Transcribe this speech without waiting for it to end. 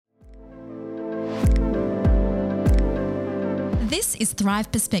This is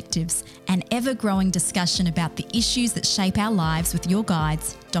Thrive Perspectives, an ever-growing discussion about the issues that shape our lives with your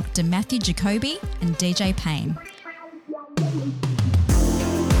guides, Dr. Matthew Jacoby and DJ Payne.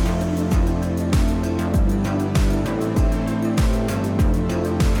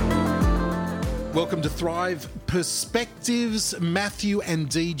 Welcome to Thrive Perspectives. Matthew and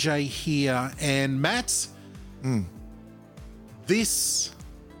DJ here. And Matt, this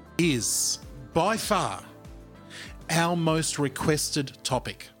is by far our most requested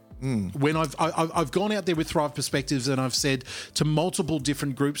topic. When I've gone out there with Thrive Perspectives and I've said to multiple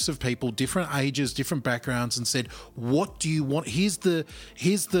different groups of people, different ages, different backgrounds, and said, what do you want? Here's the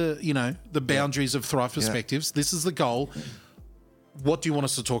the boundaries of Thrive Perspectives. This is the goal. What do you want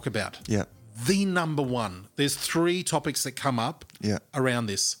us to talk about? Yeah. The number one. There's three topics that come up around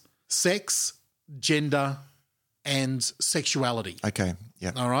this: sex, gender, and sexuality. Okay.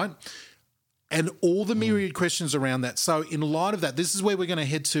 Yeah. All right. And all the myriad questions around that. So in light of that, this is where we're going to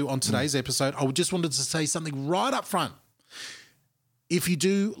head to on today's episode. I just wanted to say something right up front. If you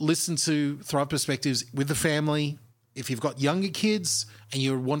do listen to Thrive Perspectives with the family, if you've got younger kids and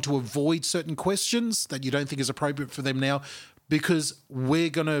you want to avoid certain questions that you don't think is appropriate for them now, because we're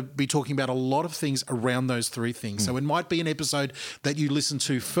going to be talking about a lot of things around those three things. So it might be an episode that you listen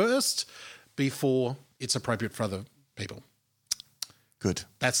to first before it's appropriate for other people. Good.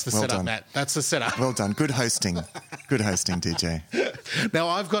 That's the Well setup, done. Matt. That's the setup. Well done. Good hosting. Good hosting, DJ. Now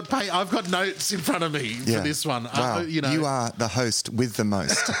I've got notes in front of me for this one. Wow. You are the host with the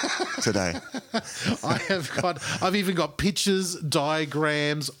most today. I've even got pictures,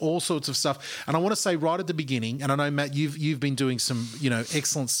 diagrams, all sorts of stuff. And I want to say right at the beginning, and I know, Matt, you've been doing some,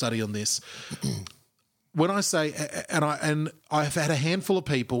 excellent study on this. When I say, and I've had a handful of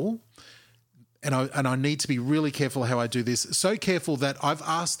people, and I need to be really careful how I do this. So careful that I've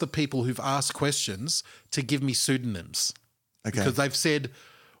asked the people who've asked questions to give me pseudonyms. Okay. Because they've said,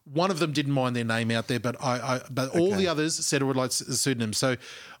 one of them didn't mind their name out there, but all the others said it would like a pseudonym. So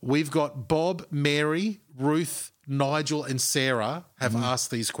we've got Bob, Mary, Ruth, Nigel, and Sarah have asked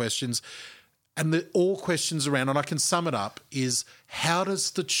these questions. And all questions around, and I can sum it up, is how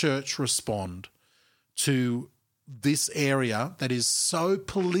does the church respond to this area that is so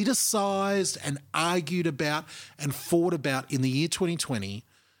politicized and argued about and fought about in the year 2020,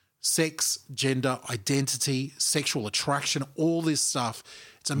 sex, gender, identity, sexual attraction, all this stuff.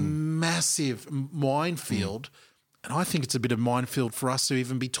 It's a massive minefield, and I think it's a bit of minefield for us to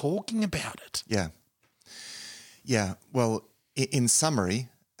even be talking about it. Yeah. Yeah. Well, in summary,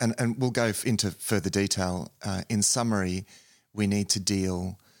 and we'll go into further detail, in summary, we need to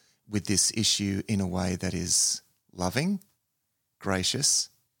deal with this issue in a way that is loving, gracious,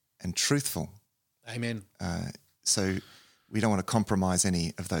 and truthful. Amen. So we don't want to compromise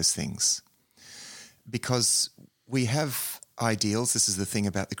any of those things, because we have ideals. This is the thing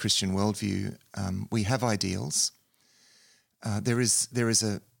about the Christian worldview. We have ideals. There is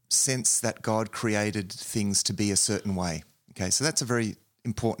a sense that God created things to be a certain way. Okay, so that's a very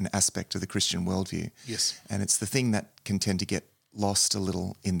important aspect of the Christian worldview. Yes. And it's the thing that can tend to get lost a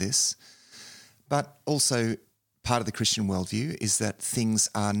little in this. But also, part of the Christian worldview is that things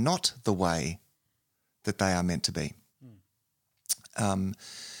are not the way that they are meant to be. And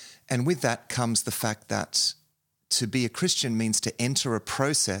with that comes the fact that to be a Christian means to enter a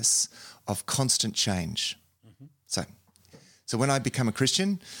process of constant change. So when I become a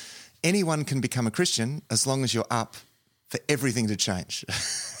Christian, anyone can become a Christian as long as you're up for everything to change.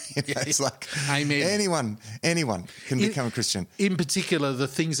 It's like Amen. anyone can become a Christian. In particular, the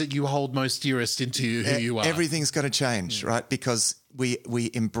things that you hold most dearest into who you are. Everything's got to change, right? Because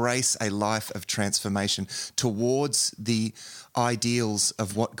we embrace a life of transformation towards the ideals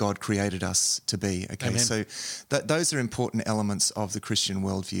of what God created us to be. Okay, Amen. So those are important elements of the Christian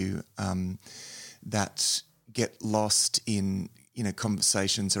worldview that get lost in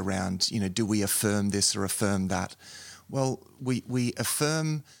conversations around do we affirm this or affirm that? Well, we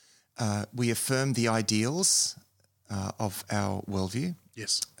affirm the ideals of our worldview.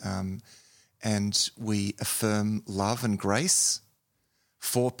 Yes. And we affirm love and grace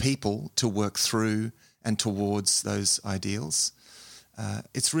for people to work through and towards those ideals.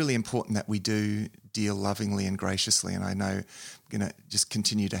 It's really important that we do deal lovingly and graciously, and I know I'm going to just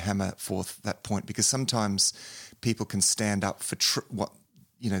continue to hammer forth that point, because sometimes people can stand up for what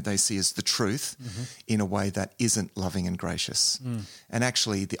they see as the truth in a way that isn't loving and gracious. And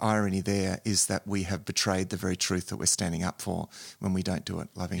actually the irony there is that we have betrayed the very truth that we're standing up for when we don't do it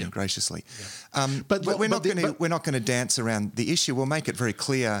loving and graciously. But we're not going to dance around the issue. We'll make it very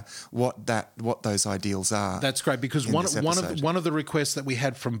clear what those ideals are. That's great, because one of the requests that we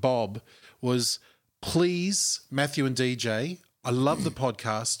had from Bob was, please, Matthew and DJ, I love the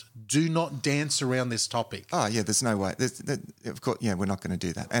podcast. Do not dance around this topic. Oh, yeah, there's no way. Of course, yeah, we're not going to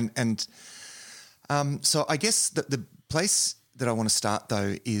do that. So I guess the place that I want to start,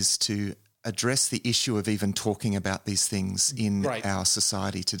 though, is to address the issue of even talking about these things in our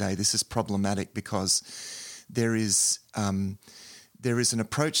society today. This is problematic because there is an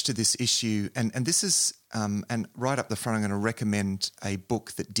approach to this issue, and this is and right up the front, I'm going to recommend a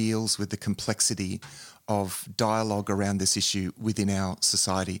book that deals with the complexity of dialogue around this issue within our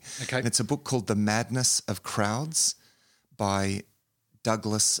society. Okay. And it's a book called The Madness of Crowds by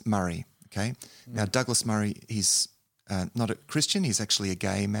Douglas Murray. Okay. Now, Douglas Murray, he's not a Christian, he's actually a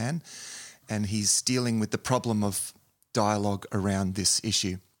gay man, and he's dealing with the problem of dialogue around this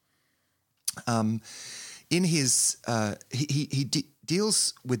issue. In his, he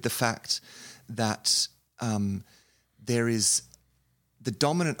deals with the fact that there is the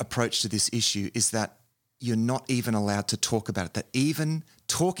dominant approach to this issue is that you're not even allowed to talk about it. That even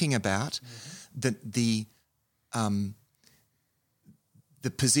talking about the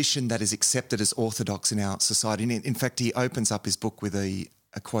position that is accepted as orthodox in our society. And in fact, he opens up his book with a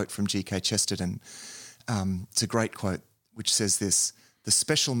quote from G.K. Chesterton. It's a great quote, which says this: "The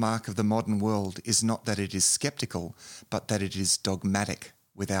special mark of the modern world is not that it is skeptical, but that it is dogmatic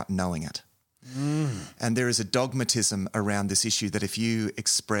without knowing it." And there is a dogmatism around this issue that if you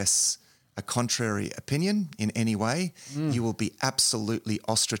express a contrary opinion in any way, you will be absolutely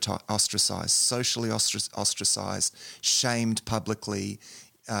ostracized, socially ostracized, shamed publicly.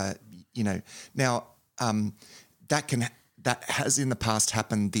 Now that has in the past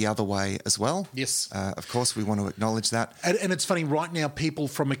happened the other way as well. Yes. Of course, we want to acknowledge that. And it's funny, right now, people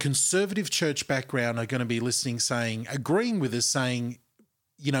from a conservative church background are going to be listening, agreeing with us, saying,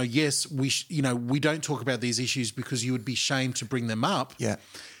 yes, we don't talk about these issues because you would be shamed to bring them up. Yeah.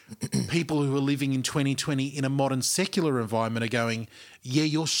 People who are living in 2020 in a modern secular environment are going, yeah,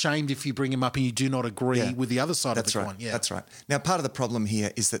 you're shamed if you bring them up and you do not agree with the other side of the coin. Yeah, that's right. Now, part of the problem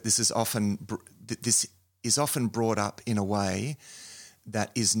here is that this is often brought up in a way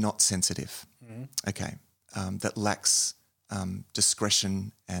that is not sensitive. Okay, that lacks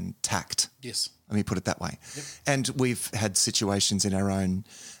discretion and tact. Yes. Let me put it that way. Yep. And we've had situations in our own,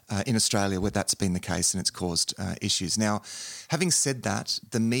 in Australia, where that's been the case and it's caused issues. Now, having said that,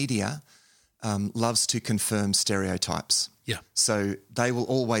 the media loves to confirm stereotypes. Yeah. So they will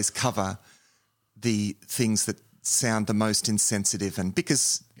always cover the things that sound the most insensitive, and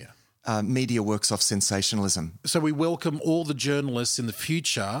because media works off sensationalism. So we welcome all the journalists in the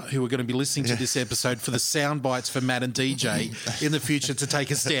future who are going to be listening to this episode for the sound bites for Matt and DJ in the future to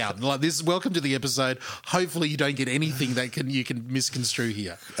take us down. Like this, welcome to the episode. Hopefully you don't get anything that you can misconstrue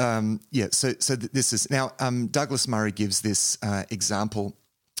here. So this is now Douglas Murray gives this example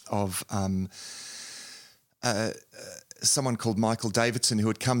of someone called Michael Davidson who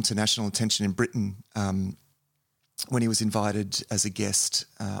had come to national attention in Britain when he was invited as a guest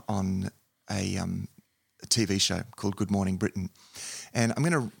on a TV show called Good Morning Britain. And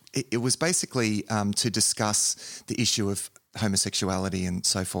it was basically to discuss the issue of homosexuality and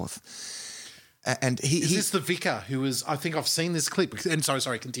so forth. And Is this the vicar who was, I think I've seen this clip. And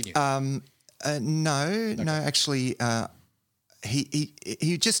sorry, continue. No, actually,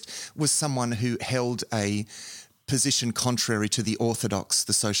 he just was someone who held a position contrary to the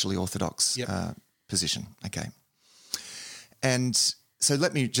socially orthodox position. Okay. And so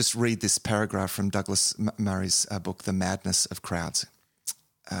let me just read this paragraph from Douglas Murray's book, The Madness of Crowds.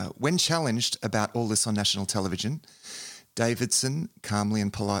 When challenged about all this on national television, Davidson calmly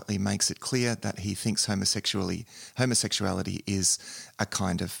and politely makes it clear that he thinks homosexuality is a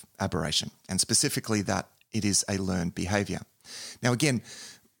kind of aberration, and specifically that it is a learned behaviour. Now, again,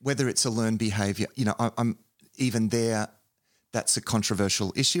 whether it's a learned behaviour, I'm even there, that's a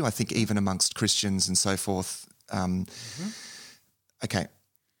controversial issue, I think, even amongst Christians and so forth. Okay.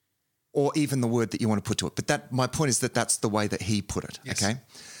 Or even the word that you want to put to it. But my point is that that's the way that he put it, yes. Okay?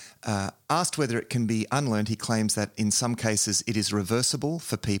 Asked whether it can be unlearned, he claims that in some cases it is reversible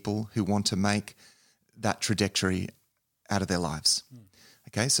for people who want to make that trajectory out of their lives.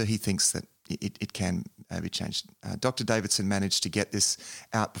 Okay, so he thinks that it can be changed. Dr. Davidson managed to get this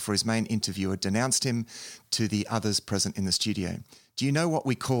out before his main interviewer denounced him to the others present in the studio. "Do you know what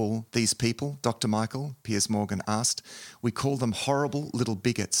we call these people, Dr. Michael?" Piers Morgan asked. "We call them horrible little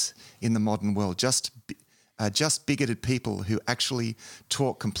bigots in the modern world, just bigoted people who actually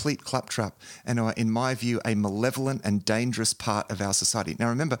talk complete claptrap and are, in my view, a malevolent and dangerous part of our society." Now,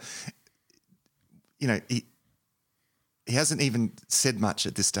 remember, he hasn't even said much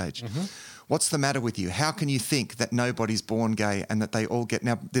at this stage. What's the matter with you? How can you think that nobody's born gay and that they all get...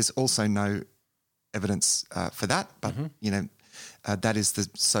 Now, there's also no evidence for that, but, That is the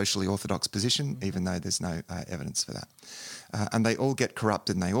socially orthodox position, even though there's no evidence for that. And they all get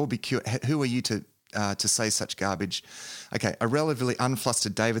corrupted and they all be cured. Who are you to say such garbage? Okay, a relatively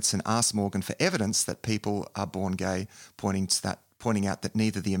unflustered Davidson asked Morgan for evidence that people are born gay, pointing out that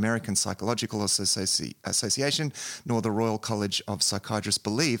neither the American Psychological Association nor the Royal College of Psychiatrists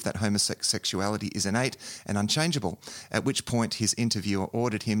believe that homosexuality is innate and unchangeable, at which point his interviewer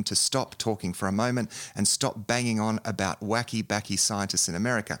ordered him to stop talking for a moment and stop banging on about wacky-backy scientists in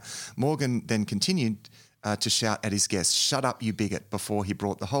America. Morgan then continued to shout at his guest, "Shut up, you bigot," before he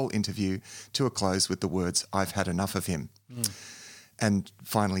brought the whole interview to a close with the words, "I've had enough of him." And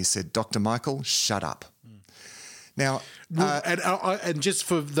finally said, "Dr. Michael, shut up." Now, and just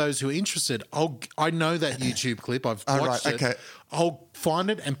for those who are interested, I know that YouTube clip. I've watched it. Okay. I'll find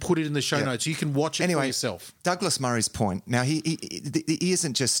it and put it in the show notes. You can watch it for yourself. Douglas Murray's point. Now, he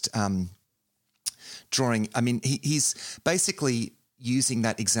isn't just drawing. I mean, he's basically using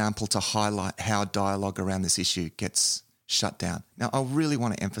that example to highlight how dialogue around this issue gets shut down. Now, I really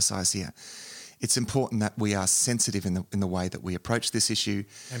want to emphasise here, it's important that we are sensitive in the way that we approach this issue.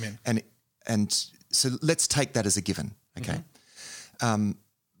 Amen. And so let's take that as a given, okay? Mm-hmm.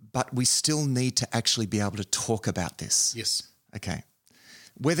 But we still need to actually be able to talk about this. Yes. Okay.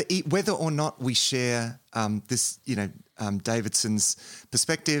 Whether or not we share this, Davidson's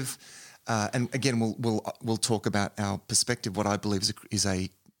perspective, and again, we'll talk about our perspective, what I believe is a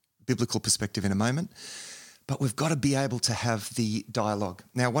biblical perspective in a moment. But we've got to be able to have the dialogue.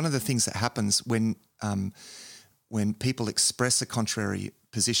 Now, one of the things that happens when people express a contrary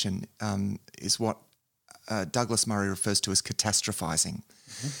position is what Douglas Murray refers to as catastrophizing.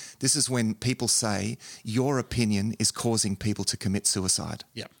 Mm-hmm. This is when people say your opinion is causing people to commit suicide.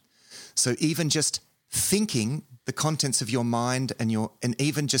 Yeah. So even just thinking the contents of your mind and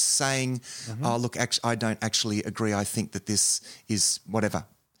even just saying, "Oh, look, I don't actually agree. I think that this is whatever,"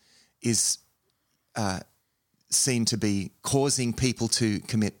 is seen to be causing people to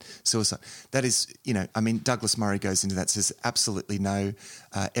commit suicide. That is, Douglas Murray goes into that, says absolutely no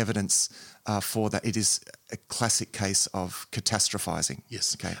evidence for that. It is a classic case of catastrophizing.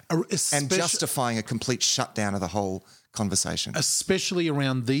 Yes. Okay. And justifying a complete shutdown of the whole conversation. Especially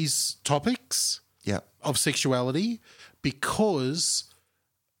around these topics of sexuality, because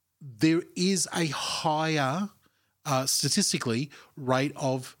there is a higher, statistically, rate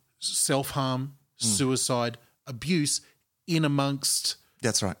of self-harm, suicide, abuse in amongst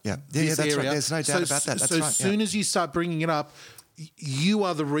that's right. Yeah. This that's area. Right. There's no doubt about that. That's right. As soon as you start bringing it up, you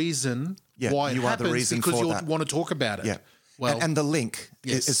are the reason why it happens, are the reason because you want to talk about it. Yeah. Well, and the link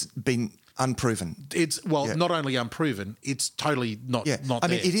has been unproven. It's not only unproven, it's totally not. Yeah. Not I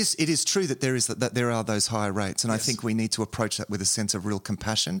there. mean, it is true that there are those higher rates, and I think we need to approach that with a sense of real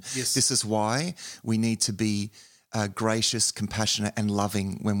compassion. Yes. This is why we need to be gracious, compassionate, and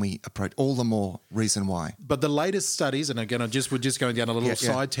loving when we approach. All the more reason why. But the latest studies, and again, we're just going down a little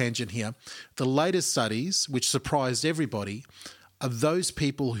side tangent here. The latest studies, which surprised everybody, are those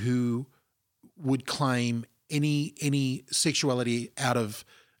people who would claim any sexuality out of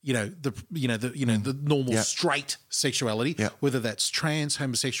the normal straight sexuality, whether that's trans,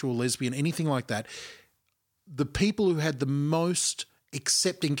 homosexual, lesbian, anything like that. The people who had the most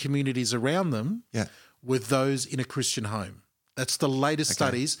accepting communities around them. Yeah. With those in a Christian home. That's the latest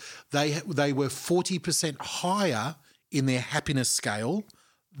studies. They were 40% higher in their happiness scale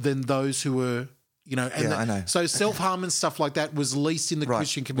than those who were, I know. So self-harm and stuff like that was least in the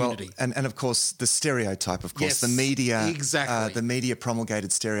Christian community. Well, and of course the stereotype, the media, exactly. The media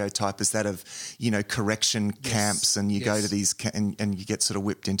promulgated stereotype is that of, correction camps, and you go to these and you get sort of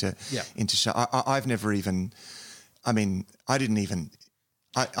whipped into I've never even, I didn't even.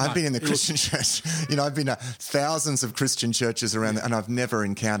 I've been in the Christian church. I've been to thousands of Christian churches around, and I've never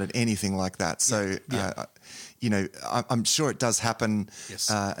encountered anything like that. So, I'm sure it does happen,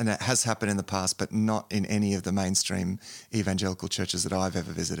 and it has happened in the past, but not in any of the mainstream evangelical churches that I've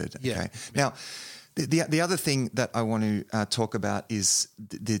ever visited. Okay. Now, the other thing that I want to talk about is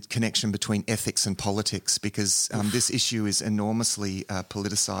the connection between ethics and politics, because this issue is enormously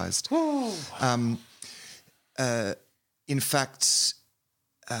politicized. In fact.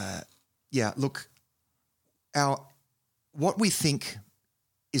 Look, what we think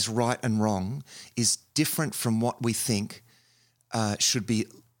is right and wrong is different from what we think should be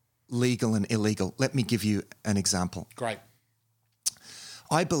legal and illegal. Let me give you an example. Great.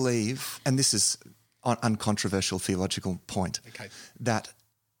 I believe, and this is an uncontroversial theological point, that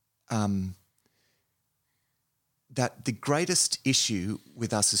the greatest issue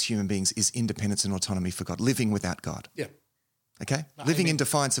with us as human beings is independence and autonomy for God, living without God. Yeah. Okay? Living in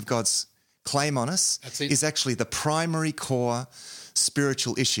defiance of God's claim on us is actually the primary core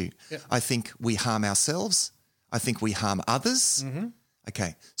spiritual issue. Yeah. I think we harm ourselves. I think we harm others. Mm-hmm.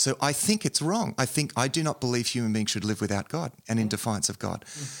 Okay, so I think it's wrong. I do not believe human beings should live without God and in defiance of God.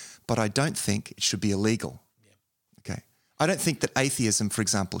 But I don't think it should be illegal. Yeah. Okay, I don't think that atheism, for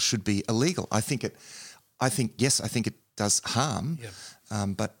example, should be illegal. I think it does harm.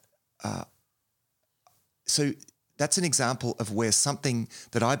 Yeah. So that's an example of where something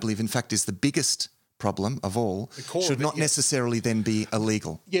that I believe, in fact, is the biggest problem of all, should not necessarily then be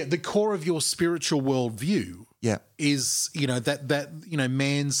illegal. Yeah, the core of your spiritual worldview is,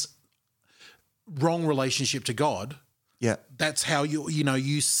 man's wrong relationship to God. Yeah. That's how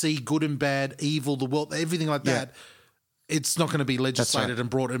you see good and bad, evil, the world, everything like that. It's not going to be legislated and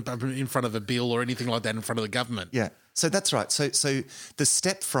brought in front of a bill or anything like that in front of the government. Yeah. So that's right. So the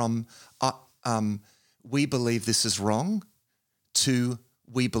step from we believe this is wrong to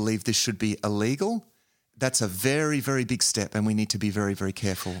we believe this should be illegal, that's a very, very big step, and we need to be very, very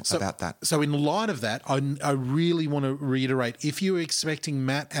careful about that. So in light of that, I really want to reiterate, if you're expecting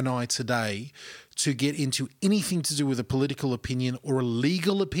Matt and I today to get into anything to do with a political opinion or a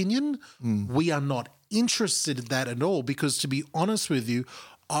legal opinion, we are not interested in that at all, because to be honest with you,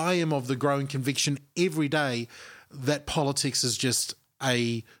 I am of the growing conviction every day that politics is just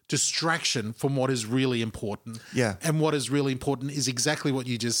a distraction from what is really important. Yeah. And what is really important is exactly what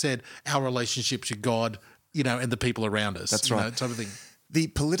you just said, our relationship to God, and the people around us. That's right. Type of thing. The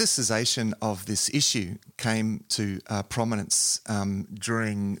politicization of this issue came to prominence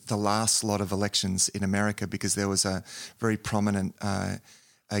during the last lot of elections in America, because there was a very prominent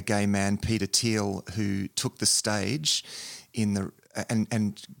a gay man, Peter Thiel, who took the stage and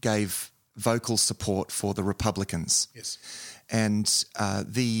gave vocal support for the Republicans. Yes. And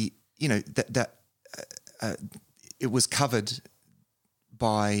it was covered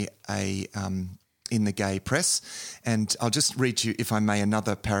by in the gay press, and I'll just read you, if I may,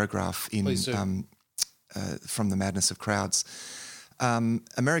 another paragraph from The Madness of Crowds.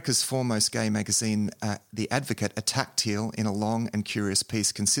 America's foremost gay magazine, The Advocate, attacked Thiel in a long and curious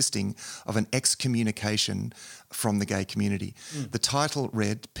piece consisting of an excommunication from the gay community. The title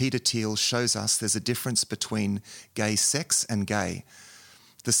read, "Peter Thiel shows us there's a difference between gay sex and gay."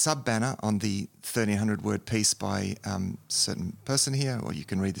 The sub-banner on the 1,300-word piece by a certain person here, or you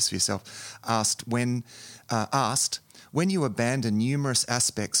can read this for yourself, asked, when you abandon numerous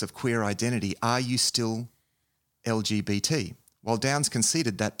aspects of queer identity, are you still LGBT? While Downs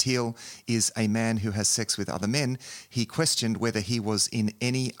conceded that Thiel is a man who has sex with other men, he questioned whether he was in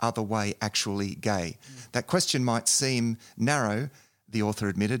any other way actually gay. That question might seem narrow, the author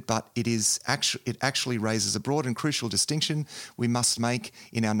admitted, but it actually raises a broad and crucial distinction we must make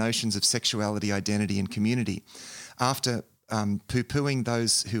in our notions of sexuality, identity and community. After poo-pooing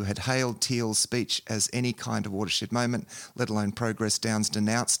those who had hailed Thiel's speech as any kind of watershed moment, let alone progress, Downs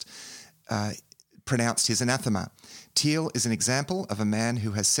pronounced his anathema. Thiel is an example of a man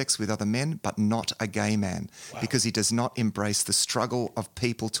who has sex with other men, but not a gay man, because he does not embrace the struggle of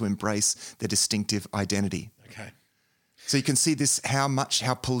people to embrace their distinctive identity. Okay. So you can see how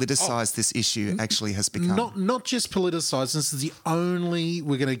politicized this issue actually has become. Not just politicized. This is the only.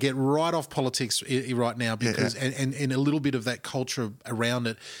 We're going to get right off politics right now, because and a little bit of that culture around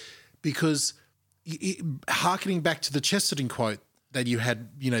it, because hearkening back to the Chesterton quote that you had,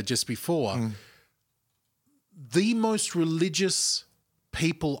 just before. The most religious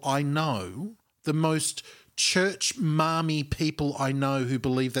people I know, the most church marmy people I know who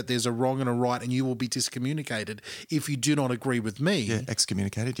believe that there's a wrong and a right and you will be discommunicated if you do not agree with me. Yeah,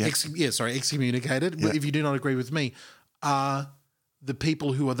 excommunicated, yeah. Excommunicated. Yeah. If you do not agree with me, are the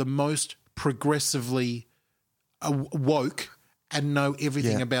people who are the most progressively woke and know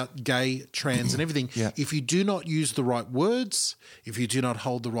everything about gay, trans and everything. Yeah. If you do not use the right words, if you do not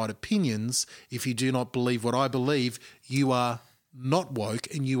hold the right opinions, if you do not believe what I believe, you are not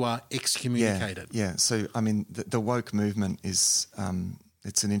woke and you are excommunicated. Yeah. So, I mean, the woke movement is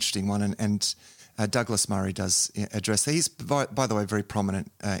it's an interesting one, and Douglas Murray does address that. He's, by the way, very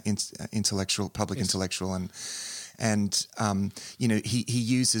prominent intellectual, public intellectual, and he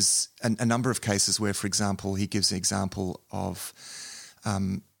uses a number of cases where, for example, he gives an example of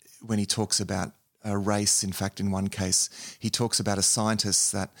when he talks about race. In fact, in one case, he talks about a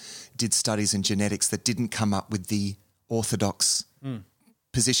scientist that did studies in genetics that didn't come up with the orthodox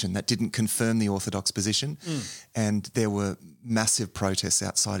position, that didn't confirm the orthodox position, and there were massive protests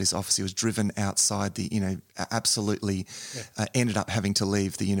outside his office. He was driven outside absolutely ended up having to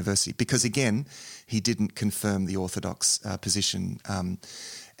leave the university because, again, he didn't confirm the orthodox position.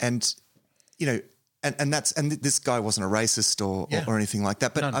 And this guy wasn't a racist or anything like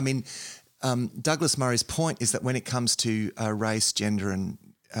that. But I mean, Douglas Murray's point is that when it comes to race, gender and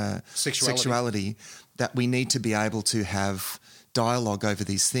sexuality, that we need to be able to have dialogue over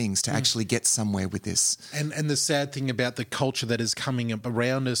these things to actually get somewhere with this. And the sad thing about the culture that is coming up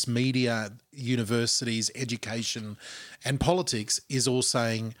around us, media, universities, education and politics, is all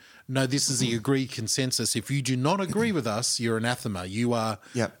saying, no, this is the agreed consensus. If you do not agree with us, you're anathema. You are...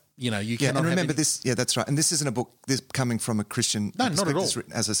 Yep. You know, you yeah, cannot and remember have this. Yeah, that's right. And this isn't a book. This coming from a Christian. No, not at all.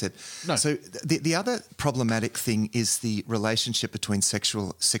 As I said. No. So the other problematic thing is the relationship between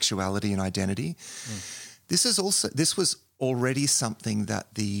sexuality and identity. This was already something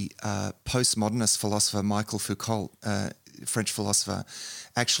that the postmodernist philosopher Michel Foucault, French philosopher,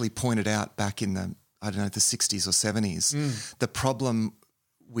 actually pointed out back in the 60s or 70s. The problem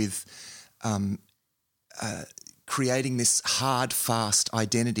with creating this hard, fast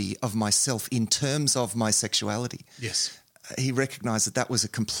identity of myself in terms of my sexuality. Yes. He recognised that was a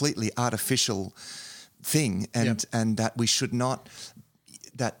completely artificial thing and that we should not,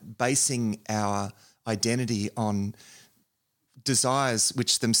 that basing our identity on desires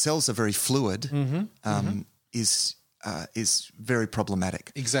which themselves are very fluid is very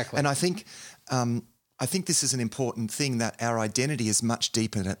problematic. Exactly. And I think this is an important thing, that our identity is much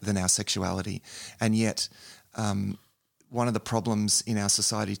deeper than our sexuality, and yet one of the problems in our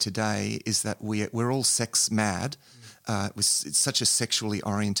society today is that we're all sex mad. It's such a sexually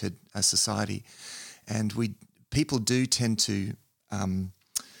oriented society, and people do tend to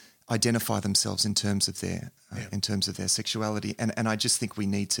identify themselves in terms of their sexuality, and I just think we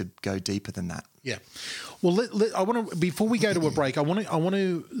need to go deeper than that. Yeah. Well, I want to, before we go to a break, I want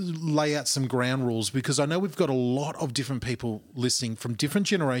to lay out some ground rules, because I know we've got a lot of different people listening from different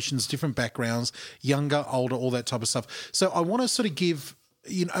generations, different backgrounds, younger, older, all that type of stuff. So I want to sort of give,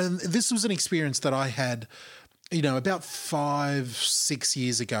 and this was an experience that I had, about 5-6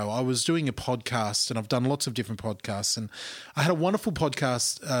 years ago. I was doing a podcast, and I've done lots of different podcasts, and I had a wonderful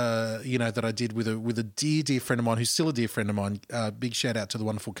podcast, that I did with a dear friend of mine, who's still a dear friend of mine. Big shout out to the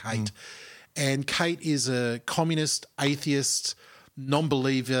wonderful Kate. And Kate is a communist, atheist,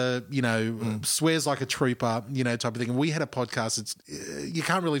 non-believer, swears like a trooper, type of thing. And we had a podcast, you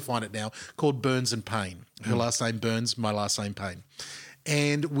can't really find it now, called Burns and Payne. Her last name Burns, my last name Payne.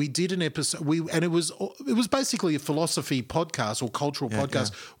 And we did an episode, and it was basically a philosophy podcast or cultural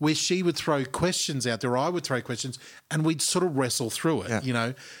podcast where she would throw questions out there, I would throw questions, and we'd sort of wrestle through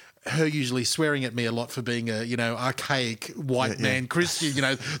it, her usually swearing at me a lot for being a, archaic white man Christian,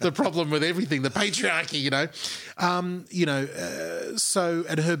 the problem with everything, the patriarchy, so,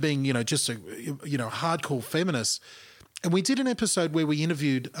 and her being, just a, hardcore feminist. And we did an episode where we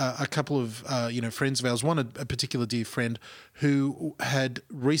interviewed a couple of, friends of ours, one a particular dear friend who had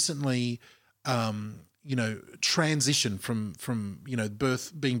recently, transitioned from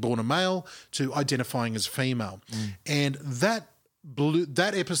birth, being born a male, to identifying as female. And that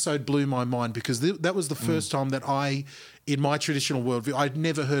episode blew my mind, because that was the first time that I, in my traditional worldview, I'd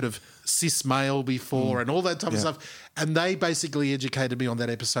never heard of cis male before and all that type of stuff. And they basically educated me on that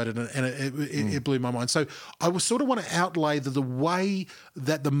episode, and it blew my mind. So I sort of want to outlay the way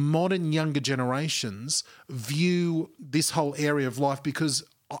that the modern younger generations view this whole area of life, because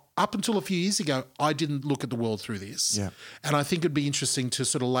up until a few years ago, I didn't look at the world through this. Yeah. And I think it'd be interesting to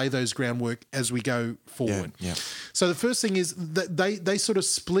sort of lay those groundwork as we go forward. Yeah. So the first thing is that they sort of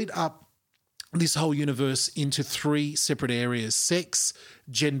split up this whole universe into 3 separate areas: sex,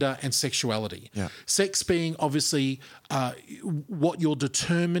 gender, and sexuality. Yeah. Sex being obviously what you're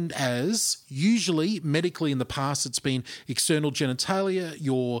determined as. Usually, medically in the past, it's been external genitalia,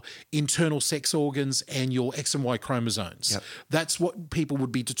 your internal sex organs, and your X and Y chromosomes. Yep. That's what people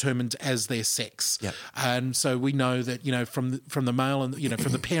would be determined as their sex. Yep. And so we know that, from the male and,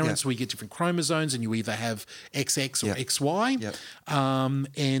 from the parents, we get different chromosomes, and you either have XX or XY,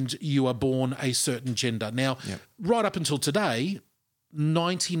 and you are born a certain gender. Now, right up until today,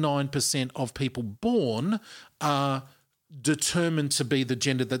 99% of people born are determined to be the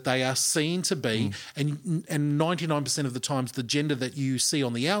gender that they are seen to be, and 99% of the times the gender that you see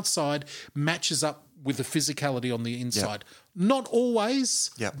on the outside matches up with the physicality on the inside. Not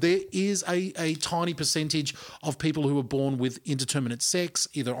always. There is a tiny percentage of people who are born with indeterminate sex,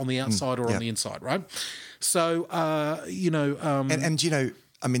 either on the outside or on the inside, right? So,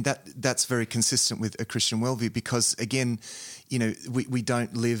 I mean, that's very consistent with a Christian worldview, because, again, we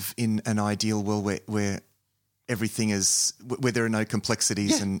don't live in an ideal world where everything is where there are no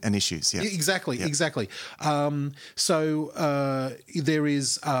complexities and issues. Yeah, exactly. So there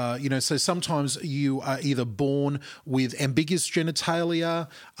is, so sometimes you are either born with ambiguous genitalia.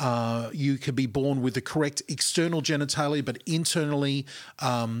 You could be born with the correct external genitalia, but internally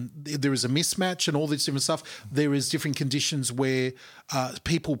there is a mismatch and all this different stuff. There is different conditions where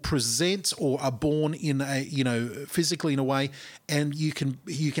people present or are born in a, physically in a way, and you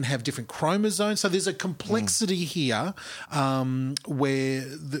can have different chromosomes. So there's a complexity here where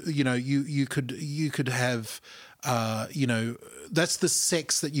you could have that's the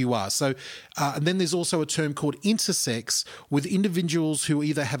sex that you are. So, and then there's also a term called intersex, with individuals who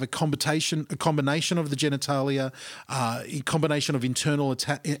either have a combination of the genitalia, a combination of internal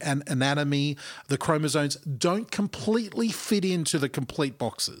anatomy, the chromosomes don't completely fit into the complete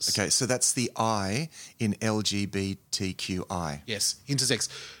boxes. Okay, so that's the I in LGBTQI. Yes, intersex.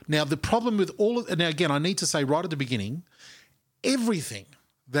 Now, the problem with now again, I need to say right at the beginning, everything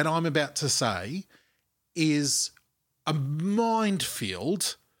that I'm about to say is a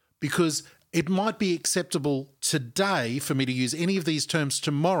minefield, because it might be acceptable today for me to use any of these terms.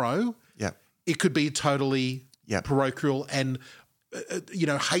 Tomorrow, it could be totally parochial and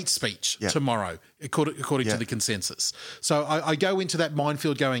hate speech tomorrow, according to the consensus. So I go into that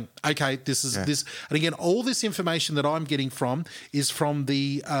minefield going, okay, this is this. And again, all this information that I'm getting from is from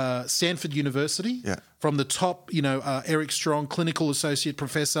the Stanford University, from the top, Eric Strong, Clinical Associate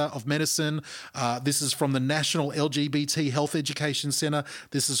Professor of Medicine. This is from the National LGBT Health Education Center.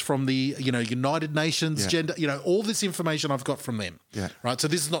 This is from the, United Nations Gender, all this information I've got from them. Right. So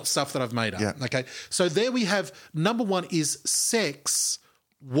this is not stuff that I've made up. Okay. So there we have, number one is sex,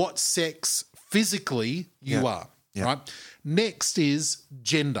 what sex physically you are. Right. Next is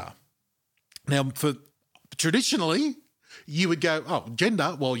gender. Now, traditionally, you would go, oh,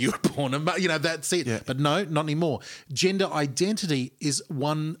 gender, well, you were born, that's it. But no, not anymore. Gender identity is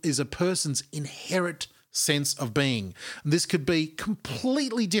a person's inherent sense of being. This could be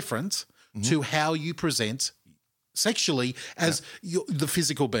completely different to how you present sexually as the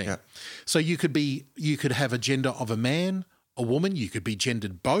physical being. So you could have a gender of a man, a woman, you could be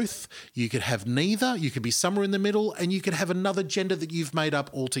gendered both, you could have neither, you could be somewhere in the middle, and you could have another gender that you've made up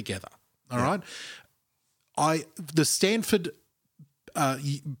altogether. All right? The Stanford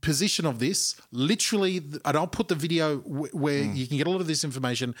position of this, literally, and I'll put the video where you can get a lot of this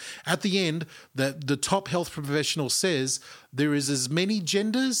information. At the end, the top health professional says there is as many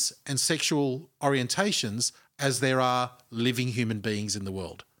genders and sexual orientations as there are living human beings in the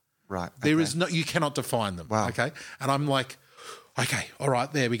world. Right. There is you cannot define them. Wow. Okay. And I'm like, okay, all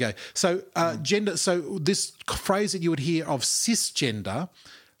right, there we go. So gender, so this phrase that you would hear of cisgender,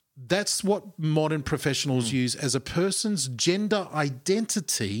 that's what modern professionals use as a person's gender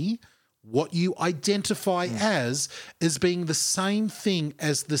identity, what you identify as being the same thing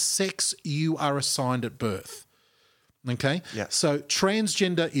as the sex you are assigned at birth. Okay? Yeah. So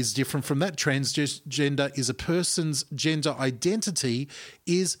transgender is different from that. Transgender is a person's gender identity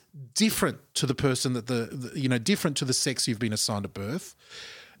is different to the person that different to the sex you've been assigned at birth.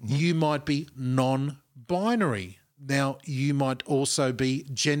 You might be non-binary. Now, you might also be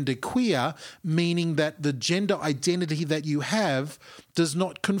genderqueer, meaning that the gender identity that you have does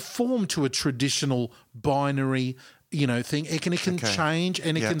not conform to a traditional binary, thing. It can change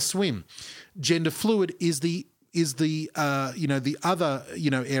and it can swim. Gender fluid is the other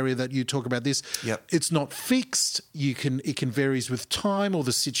area that you talk about this. It's not fixed. It can varies with time or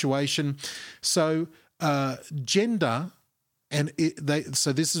the situation. So gender.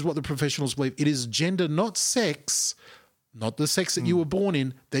 So this is what the professionals believe. It is gender, not sex, not the sex that you were born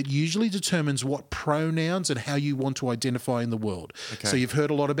in, that usually determines what pronouns and how you want to identify in the world. Okay. So you've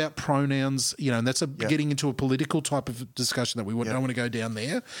heard a lot about pronouns, and that's getting into a political type of discussion that we don't want to go down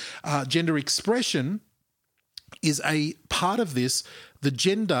there. Gender expression is a part of this. The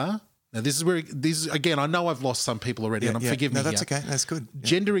gender. Now, this is again, I know I've lost some people already, and forgive me. No, that's okay. That's good. Yeah.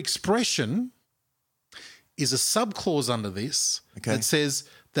 Gender expression is a subclause under this that says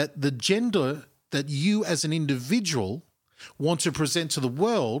that the gender that you as an individual want to present to the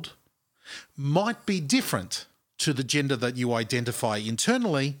world might be different to the gender that you identify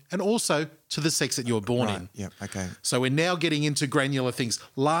internally and also to the sex that you were born in. Yeah, okay. So we're now getting into granular things.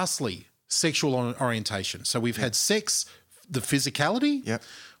 Lastly, sexual orientation. So we've had sex, the physicality. Yep.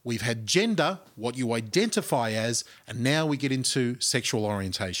 We've had gender, what you identify as, and now we get into sexual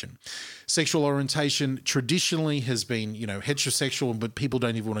orientation. Sexual orientation traditionally has been, heterosexual, but people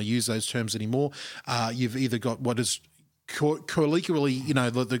don't even want to use those terms anymore. You've either got what is colloquially,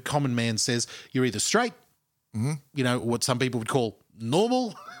 the common man says, you're either straight, what some people would call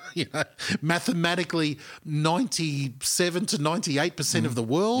normal, mathematically 97 to 98% of the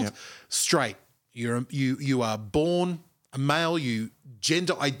world, straight. You are born a male, you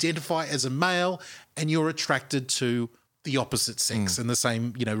gender identify as a male, and you're attracted to the opposite sex, and the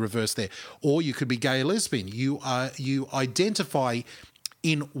same, reverse there. Or you could be gay or lesbian. You identify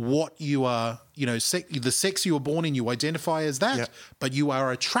in what you are, the sex you were born in, you identify as that, but you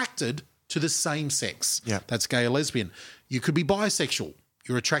are attracted to the same sex. Yeah. That's gay or lesbian. You could be bisexual.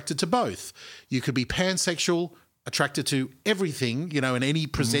 You're attracted to both. You could be pansexual, attracted to everything, and any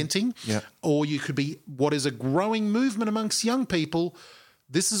presenting. Yeah. Or you could be what is a growing movement amongst young people.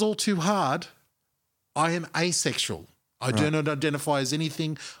 This is all too hard. I am asexual. I do not identify as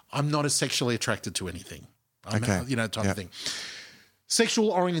anything. I'm not as sexually attracted to anything. Type of thing.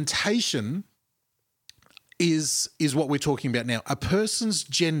 Sexual orientation is what we're talking about now. A person's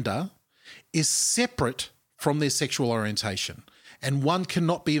gender is separate from their sexual orientation, and one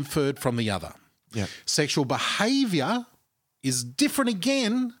cannot be inferred from the other. Yeah. Sexual behavior is different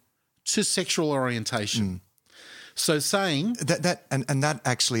again to sexual orientation. So saying that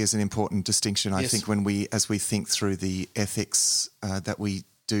actually is an important distinction. I think as we think through the ethics, that we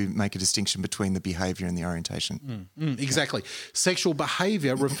do make a distinction between the behavior and the orientation. Exactly. Sexual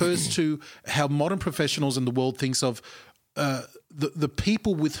behavior refers to how modern professionals in the world thinks of the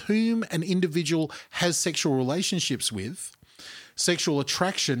people with whom an individual has sexual relationships with. Sexual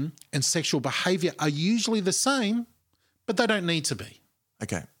attraction and sexual behavior are usually the same, but they don't need to be.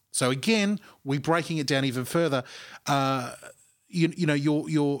 Okay. So again, we're breaking it down even further.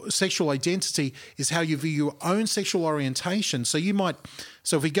 Your sexual identity is how you view your own sexual orientation. So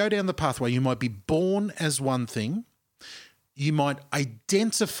if we go down the pathway, you might be born as one thing. You might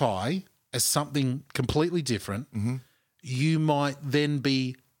identify as something completely different. You might then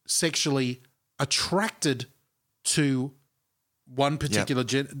be sexually attracted to one particular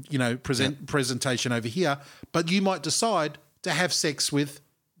presentation over here, but you might decide to have sex with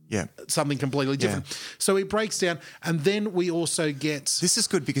something completely different. So it breaks down, and then we also get... This is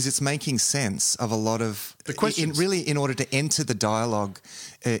good because it's making sense of a lot of... the questions. In order to enter the dialogue,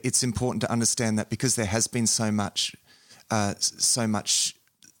 it's important to understand that because there has been so much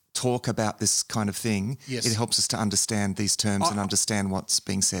talk about this kind of thing, it helps us to understand these terms and understand what's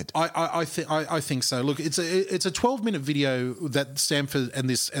being said. I think so. Look, it's a 12-minute video that Stanford and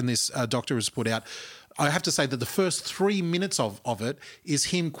this doctor has put out. I have to say that the first 3 minutes of it is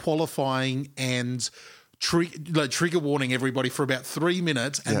him qualifying and trigger warning everybody for about 3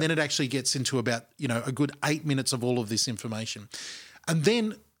 minutes, and then it actually gets into about a good 8 minutes of all of this information. And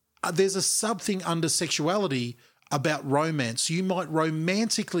then there's a sub-thing under sexuality about romance. You might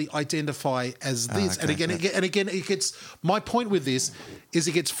romantically identify as this. Okay, and again, it gets, my point with this is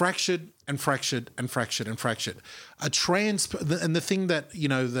it gets fractured and fractured and fractured and fractured. And the thing that,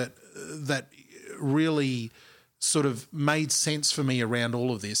 that really sort of made sense for me around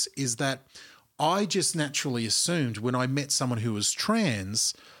all of this is that I just naturally assumed when I met someone who was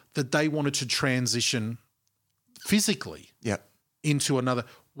trans that they wanted to transition physically into another.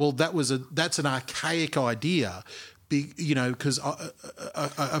 Well, that's an archaic idea, because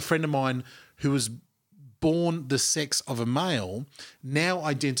a friend of mine who was born the sex of a male now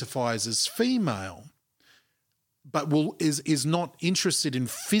identifies as female, but is not interested in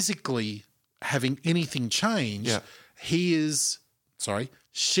physically having anything change. She is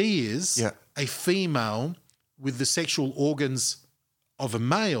a female with the sexual organs of a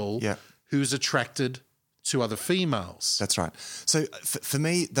male who's attracted to other females. That's right. So for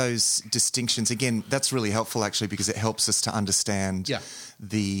me, those distinctions, again, that's really helpful actually because it helps us to understand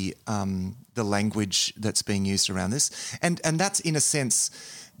the language that's being used around this. And that's, in a sense,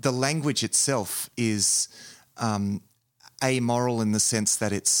 the language itself is amoral in the sense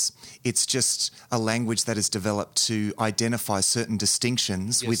that it's just a language that is developed to identify certain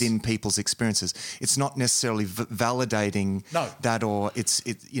distinctions within people's experiences. It's not necessarily validating that, or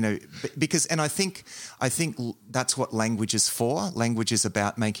because, and I think that's what language is for. Language is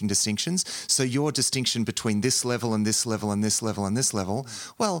about making distinctions. So your distinction between this level and this level and this level and this level,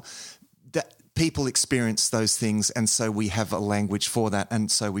 well, that people experience those things, and so we have a language for that,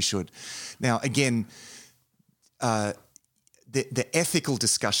 and so we should. Now, again, the ethical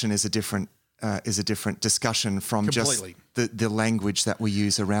discussion is a different discussion from completely. Just the language that we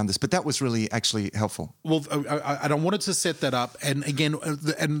use around this. But that was really actually helpful. Well, I wanted to set that up, and again,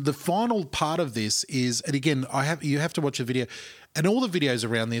 and the final part of this is, and again, you have to watch the video, and all the videos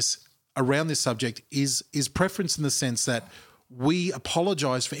around this subject is preference in the sense that we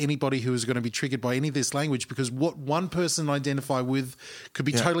apologize for anybody who is going to be triggered by any of this language, because what one person identify with could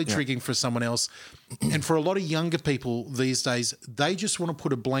be totally triggering for someone else. And for a lot of younger people these days, they just want to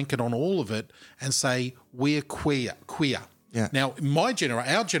put a blanket on all of it and say, we're queer. Yeah. Now,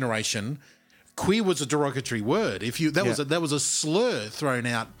 our generation, queer was a derogatory word. That was a slur thrown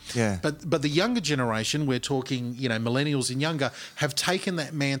out. Yeah. But the younger generation, we're talking, millennials and younger, have taken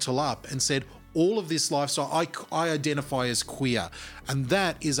that mantle up and said, all of this lifestyle, I identify as queer. And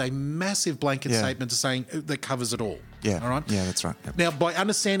that is a massive blanket statement to saying that covers it all. Yeah. All right? Yeah, that's right. Yep. Now, by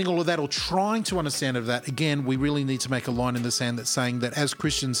understanding all of that, or trying to understand of that, again, we really need to make a line in the sand that's saying that as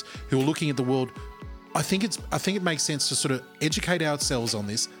Christians who are looking at the world, I think it makes sense to sort of educate ourselves on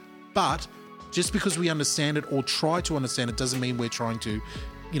this, but just because we understand it or try to understand it doesn't mean we're trying to,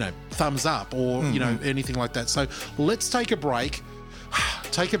 thumbs up or, anything like that. So let's take a break.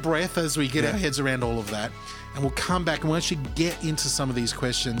 Take a breath as we get our heads around all of that, and we'll come back and we'll actually get into some of these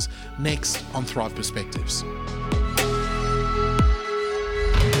questions next on Thrive Perspectives.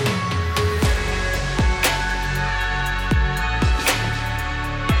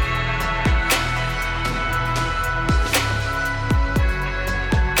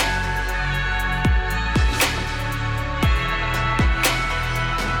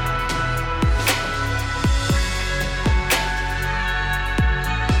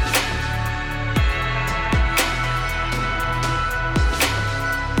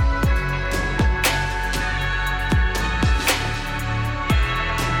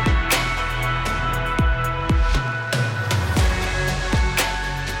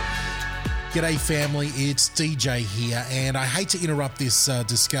 G'day family, it's DJ here, and I hate to interrupt this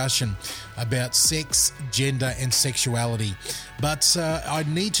discussion about sex, gender and sexuality, but I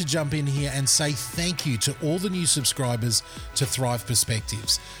need to jump in here and say thank you to all the new subscribers to Thrive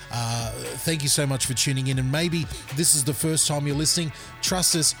Perspectives. Thank you so much for tuning in, and maybe this is the first time you're listening.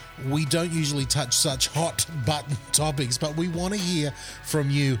 Trust us, we don't usually touch such hot button topics, but we want to hear from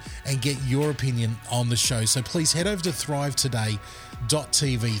you and get your opinion on the show. So please head over to thrivetoday.tv,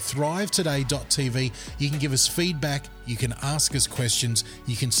 thrivetoday.tv. You can give us feedback, you can ask us questions,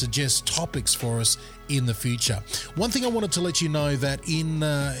 you can suggest topics for us in the future. One thing I wanted to let you know that in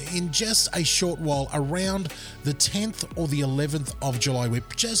just a short while, around the 10th or the 11th of July, we're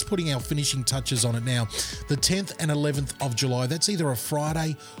just putting our finishing touches on it now. The 10th and 11th of July, that's either a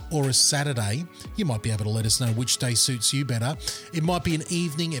Friday or a Saturday. You might be able to let us know which day suits you better. It might be an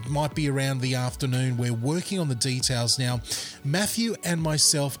evening, it might be around the afternoon. We're working on the details now. Matthew and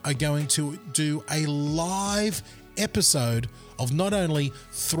myself are going to do a live episode of not only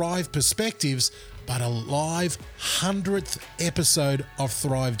Thrive Perspectives, but a live 100th episode of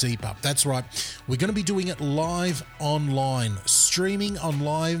Thrive Deeper. That's right. We're going to be doing it live online, streaming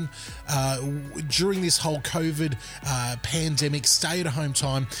online during this whole COVID pandemic stay-at-home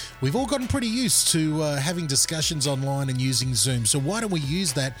time. We've all gotten pretty used to having discussions online and using Zoom. So why don't we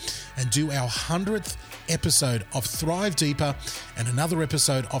use that and do our 100th episode of Thrive Deeper and another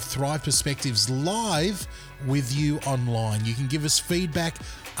episode of Thrive Perspectives live with you online. You can give us feedback,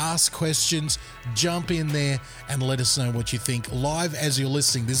 ask questions, jump in there and let us know what you think live as you're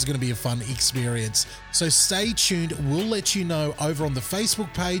listening. This is going to be a fun experience. So stay tuned. We'll let you know over on the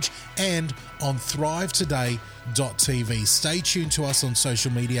Facebook page and on thrivetoday.tv. Stay tuned to us on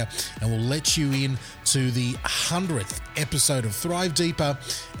social media and we'll let you in to the 100th episode of Thrive Deeper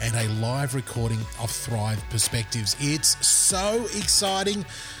and a live recording of Thrive Perspectives. It's so exciting.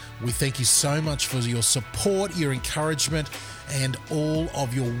 We thank you so much for your support, your encouragement, and all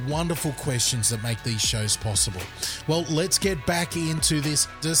of your wonderful questions that make these shows possible. Well, let's get back into this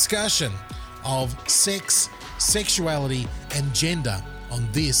discussion of sex, sexuality, and gender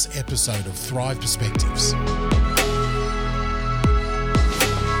on this episode of Thrive Perspectives.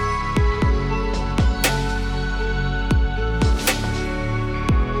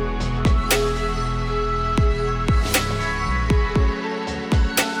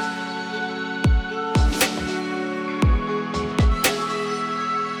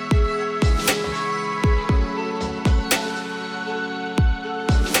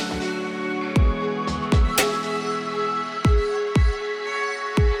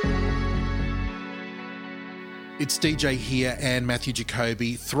 It's DJ here and Matthew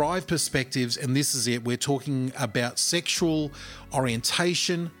Jacoby, Thrive Perspectives, and this is it. We're talking about sexual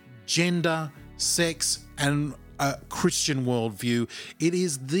orientation, gender, sex, and a Christian worldview. It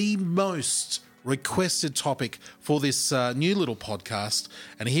is the most requested topic for this new little podcast.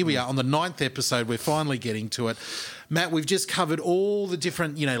 And here we are on the 9th episode. We're finally getting to it. Matt, we've just covered all the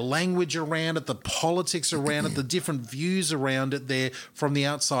different, language around it, the politics around it, the different views around it there from the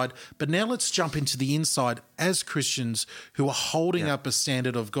outside. But now let's jump into the inside as Christians who are holding up a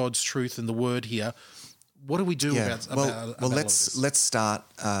standard of God's truth and the word here. What do we do about let's start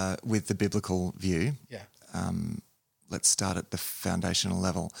with the biblical view. Yeah. Let's start at the foundational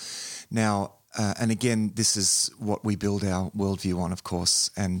level. Now, and again, this is what we build our worldview on, of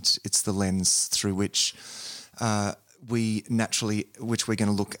course, and it's the lens through which we're going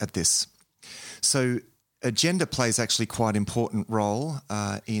to look at this. So, gender plays actually quite an important role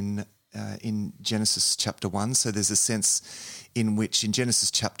in Genesis chapter 1. So there's a sense in which in Genesis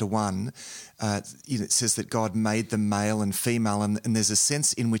chapter 1, it says that God made them male and female, and there's a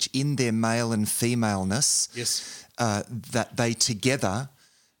sense in which in their male and femaleness, that they together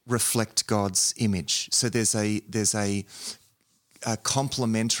reflect God's image. So there's a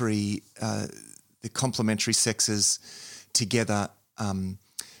complementary, the complementary sexes together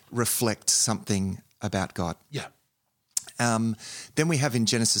reflect something about God. Yeah. Then we have in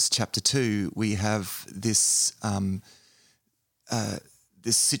Genesis chapter 2, we have this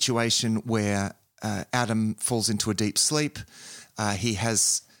this situation where Adam falls into a deep sleep.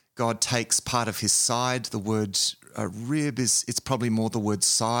 God takes part of his side. The word rib it's probably more the word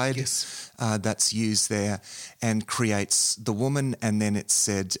side that's used there, and creates the woman. And then it's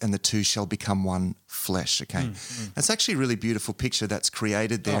said, and the two shall become one flesh. Okay, That's actually a really beautiful picture that's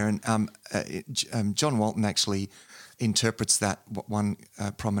created there. And John Walton actually interprets that. One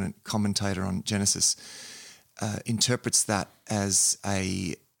prominent commentator on Genesis interprets that as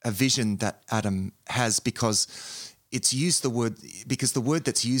a vision that Adam has, because it's used the word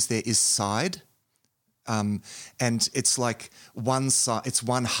that's used there is side, and it's like one side. It's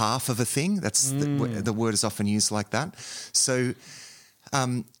one half of a thing. That's the word is often used like that. So,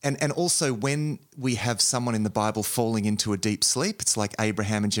 and also when we have someone in the Bible falling into a deep sleep, it's like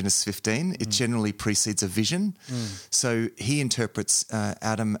Abraham in Genesis 15. It generally precedes a vision. So he interprets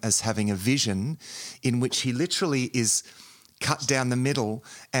Adam as having a vision in which he literally is cut down the middle,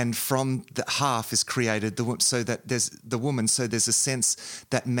 and from the half is created so that there's the woman. So there's a sense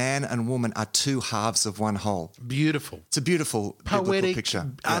that man and woman are two halves of one whole. Beautiful. It's a beautiful poetic, biblical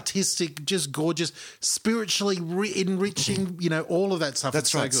picture, artistic, just gorgeous, spiritually enriching. All of that stuff.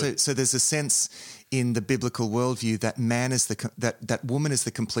 That's right. So good. So there's a sense in the biblical worldview that man is that woman is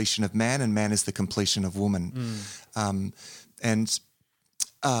the completion of man, and man is the completion of woman,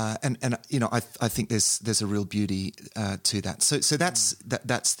 I think there's a real beauty to that. So that's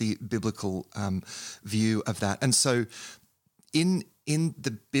the biblical view of that. And so in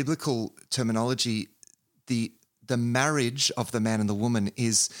the biblical terminology, the marriage of the man and the woman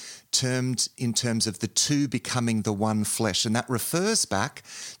is termed in terms of the two becoming the one flesh, and that refers back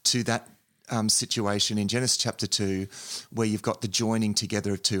to that situation in Genesis chapter 2 where you've got the joining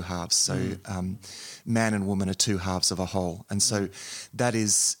together of two halves. So man and woman are two halves of a whole. And so that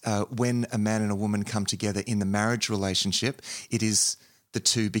is when a man and a woman come together in the marriage relationship, it is the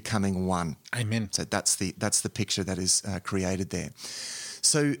two becoming one. Amen. So that's the picture that is created there.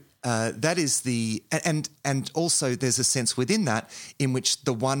 So that is and also there's a sense within that in which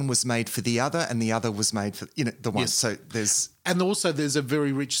the one was made for the other and the other was made for the one. Yes. So there's a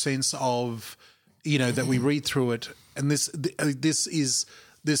very rich sense of that we read through it, and there's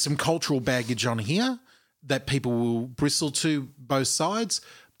some cultural baggage on here that people will bristle to both sides,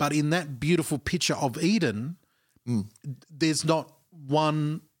 but in that beautiful picture of Eden, there's not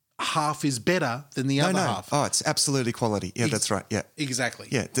one half is better than the other half. Oh, it's absolute equality. Yeah, that's right. Yeah, exactly.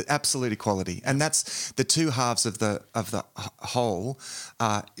 Yeah, the absolute equality, and that's the two halves of the whole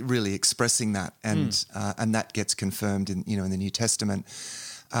are really expressing that, and that gets confirmed in the New Testament.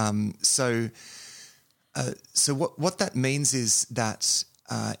 So what that means is that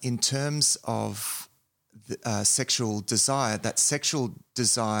in terms of the, sexual desire, that sexual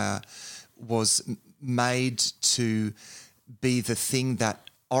desire was made to be the thing that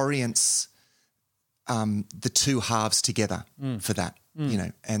orients the two halves together for that,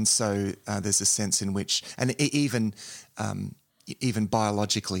 and so there's a sense in which, and even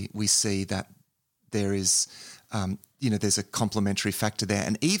biologically, we see that there is, there's a complementary factor there,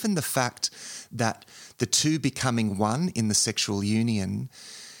 and even the fact that the two becoming one in the sexual union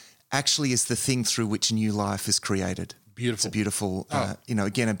actually is the thing through which new life is created. Beautiful. It's a beautiful,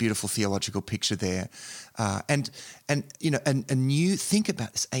 again, a beautiful theological picture there. And a new, think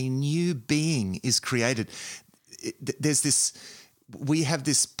about this, a new being is created. We have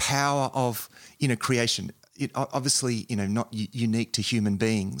this power of, creation. It obviously, not unique to human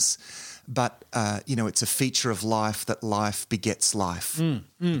beings, but it's a feature of life that life begets life. And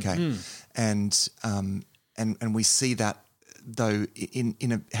we see that, though,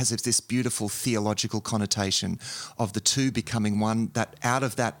 has this beautiful theological connotation of the two becoming one, that out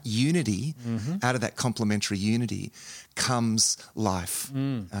of that unity, out of that complementary unity, comes life.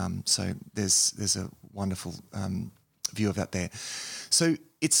 So there's a wonderful view of that there. So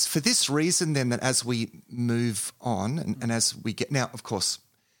it's for this reason then that as we move on and as we get now, of course,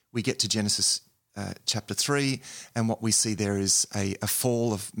 we get to Genesis chapter 3, and what we see there is a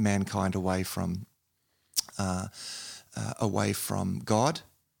fall of mankind away from God.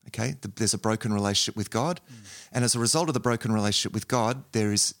 Okay, there's a broken relationship with God, and as a result of the broken relationship with God,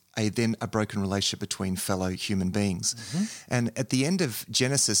 there is then a broken relationship between fellow human beings. And at the end of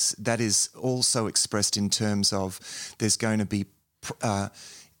Genesis, that is also expressed in terms of there's going to be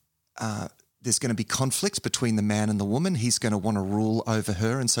conflict between the man and the woman. He's going to want to rule over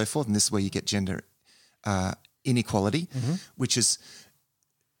her and so forth, and this is where you get gender inequality, which is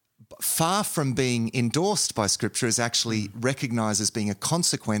far from being endorsed by Scripture, is actually recognised as being a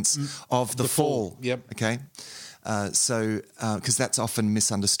consequence of the fall. Okay, because that's often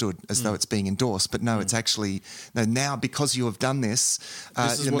misunderstood as though it's being endorsed, but no, it's actually now because you have done this,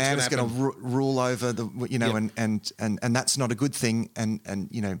 the man is going to rule over the and that's not a good thing,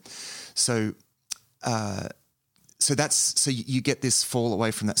 so you get this fall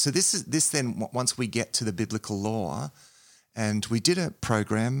away from that. So this then once we get to the biblical law. And we did a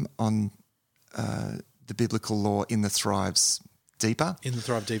program on the biblical law in the Thrives Deeper. In the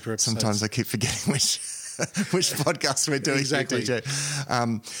Thrive Deeper episodes. Sometimes I keep forgetting which podcast we're doing. Exactly. We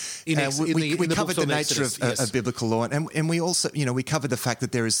covered the nature of biblical law, and we also, we covered the fact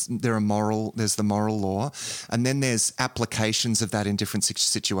that there's the moral law, and then there's applications of that in different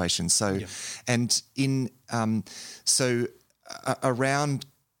situations. So, and in around.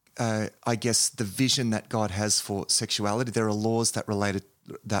 I guess the vision that God has for sexuality, there are laws that relate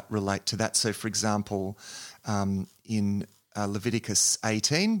to that. So, for example, in Leviticus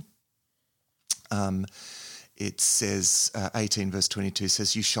 18, it says 18 verse 22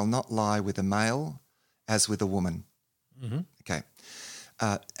 says, "You shall not lie with a male as with a woman." Okay.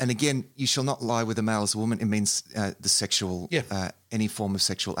 And again, you shall not lie with a male as a woman. It means the sexual, any form of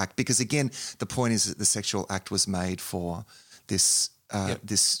sexual act, because again, the point is that the sexual act was made for this.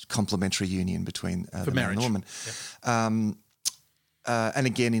 This complementary union between the man and the woman. And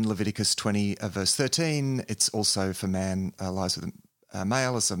again, in Leviticus 20, verse 13, it's also for man lies with a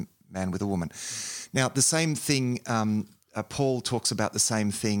male as a man with a woman. Now, the same thing, Paul talks about the same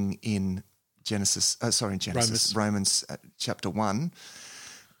thing in Romans chapter 1.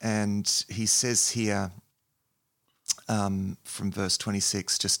 And he says here from verse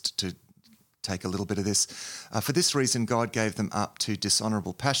 26, just to take a little bit of this. For this reason, God gave them up to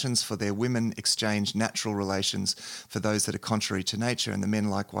dishonourable passions, for their women exchanged natural relations for those that are contrary to nature, and the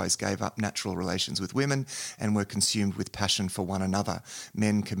men likewise gave up natural relations with women and were consumed with passion for one another,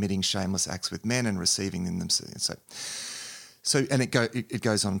 men committing shameless acts with men and receiving in themselves. So and it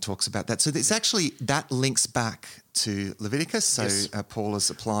goes on and talks about that. So it's actually, that links back to Leviticus. So Paul is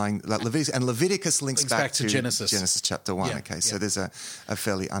applying Leviticus, and Leviticus links back to Genesis chapter 1. So there's a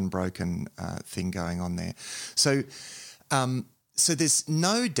fairly unbroken thing going on there. So there's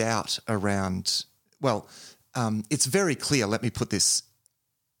no doubt around. Well, it's very clear. Let me put this.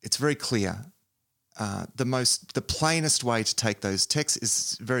 It's very clear. The plainest way to take those texts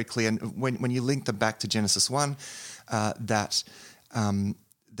is very clear. And when you link them back to Genesis 1. That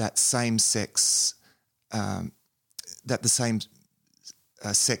same sex, that the same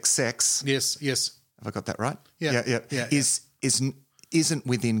sex. Yes. Have I got that right? Yeah. Isn't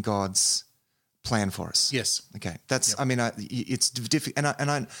within God's plan for us. Yes. Okay. That's. I mean, it's difficult,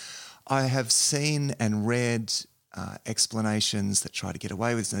 and I have seen and read explanations that try to get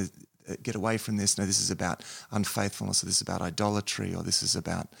away from this. No, this is about unfaithfulness, or this is about idolatry, or this is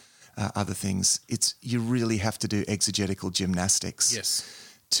about other things. You really have to do exegetical gymnastics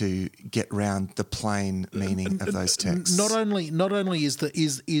to get around the plain meaning of those texts. Not only is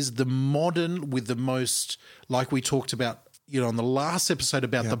the modern with the most, like we talked about, on the last episode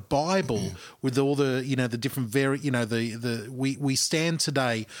about the Bible with all the the different we stand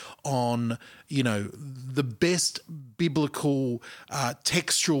today on the best biblical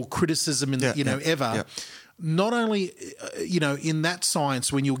textual criticism ever. Yeah. Not only, in that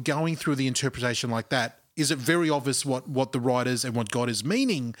science, when you're going through the interpretation like that, is it very obvious what the writers and what God is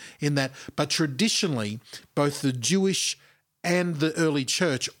meaning in that, but traditionally, both the Jewish and the early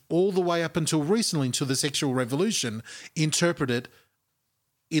church, all the way up until recently, until the sexual revolution, interpreted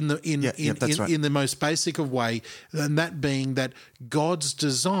in the that's right. in the most basic of way, and that being that God's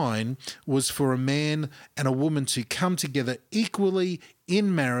design was for a man and a woman to come together equally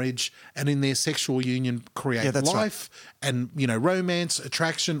in marriage and in their sexual union, create life and romance,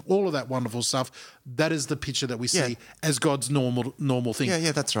 attraction, all of that wonderful stuff. That is the picture that we see as God's normal thing.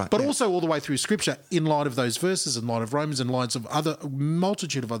 Yeah, that's right. But also all the way through Scripture, in light of those verses, in light of Romans, in light of other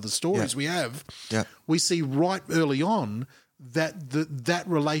multitude of other stories we have, we see right early on that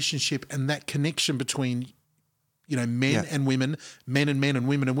relationship and that connection between men and women, men and men and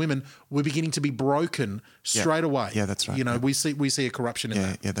women and women, were beginning to be broken straight away. Yeah, that's right. We see a corruption in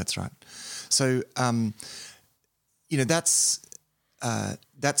that. Yeah, that's right. So that's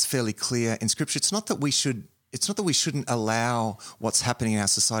fairly clear in Scripture. It's not that we shouldn't allow what's happening in our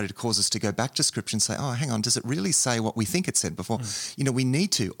society to cause us to go back to Scripture and say, oh, hang on, does it really say what we think it said before? We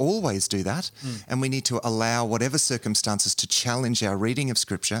need to always do that, and we need to allow whatever circumstances to challenge our reading of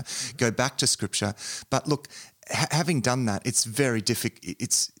Scripture, go back to Scripture. But look, having done that, it's very difficult.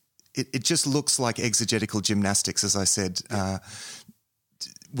 It just looks like exegetical gymnastics, as I said,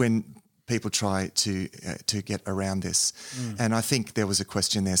 when people try to get around this. And I think there was a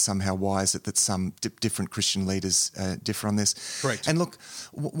question there somehow, why is it that some different Christian leaders differ on this? Correct. And look,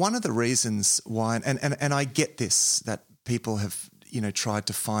 one of the reasons why, and I get this, that people have, tried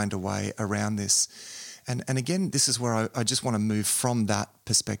to find a way around this. And again, this is where I just want to move from that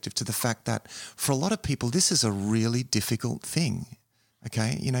perspective to the fact that for a lot of people, this is a really difficult thing.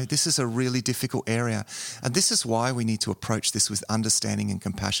 Okay, this is a really difficult area. And this is why we need to approach this with understanding and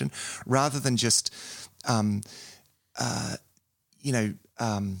compassion rather than just, I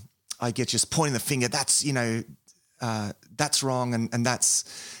get just pointing the finger, that's wrong and that's,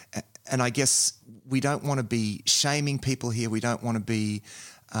 and I guess we don't want to be shaming people here. We don't want to be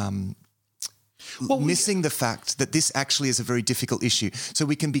missing the fact that this actually is a very difficult issue. So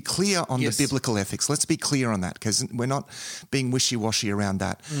we can be clear on the biblical ethics. Let's be clear on that, because we're not being wishy-washy around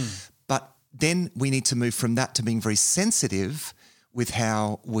that. But then we need to move from that to being very sensitive with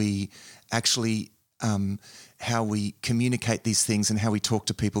how we actually how we communicate these things and how we talk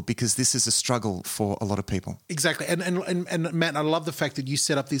to people, because this is a struggle for a lot of people. Exactly. And Matt, I love the fact that you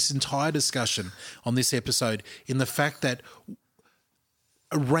set up this entire discussion on this episode in the fact that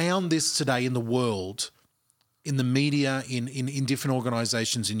around this today in the world, in the media, in different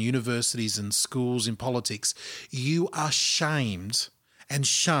organisations, in universities and schools, in politics, you are shamed and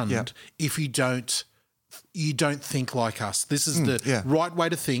shunned if you don't think like us. This is the right way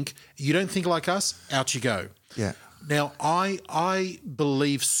to think. You don't think like us, out you go. Yeah. Now, I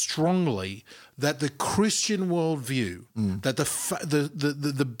believe strongly that the Christian worldview, that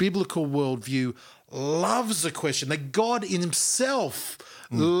the biblical worldview loves the question, that God himself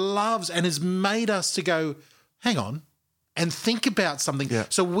loves and has made us to go, hang on, and think about something. Yeah.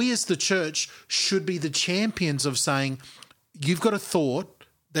 So we as the church should be the champions of saying, you've got a thought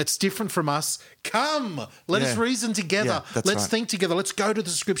that's different from us. Come, let us reason together. Yeah, let's think together. Let's go to the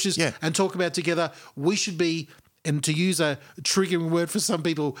scriptures and talk about together. We should be, and to use a triggering word for some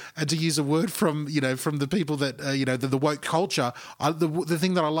people, and to use a word from the people that the woke culture. The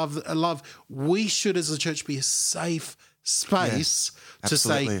thing that I love. We should, as a church, be a safe space to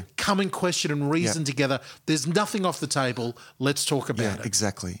say, come and question and reason together. There's nothing off the table. Let's talk about it.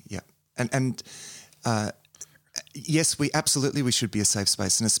 Exactly. Yeah, and yes, we should be a safe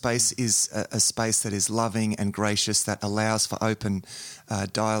space, and a space is a space that is loving and gracious, that allows for open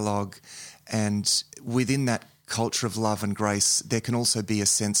dialogue, and within that culture of love and grace, there can also be a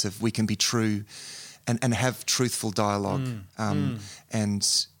sense of we can be true and have truthful dialogue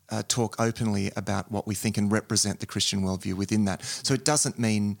and talk openly about what we think and represent the Christian worldview within that. So it doesn't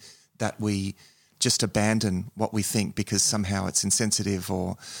mean that we just abandon what we think because somehow it's insensitive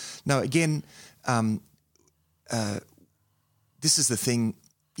or... No, again, this is the thing,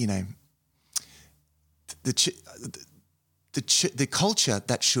 the culture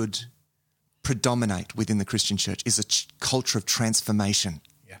that should predominate within the Christian church is a culture of transformation.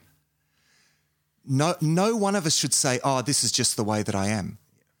 Yeah. No one of us should say, oh, this is just the way that I am.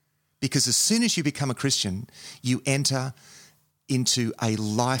 Because as soon as you become a Christian, you enter into a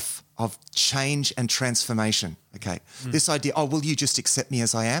life of change and transformation. Okay. This idea, oh, will you just accept me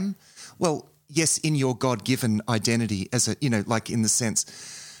as I am? Well, yes, in your God-given identity as a, like in the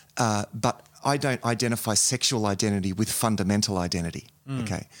sense, but I don't identify sexual identity with fundamental identity.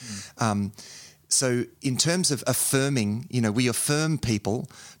 Okay. So in terms of affirming, we affirm people,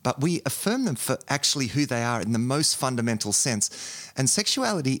 but we affirm them for actually who they are in the most fundamental sense. And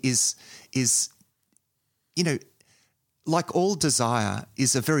sexuality is like all desire,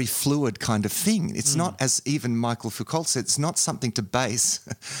 is a very fluid kind of thing. It's not, as even Michael Foucault said, it's not something to base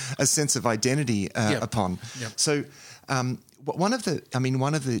a sense of identity upon. Yep. So one of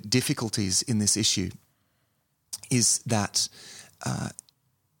the difficulties in this issue is that,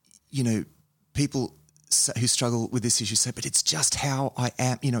 people who struggle with this issue say, but it's just how I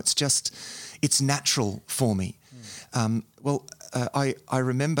am, it's natural for me. I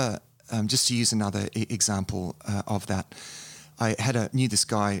remember, just to use another example of that, I knew this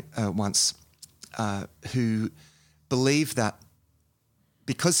guy once who believed that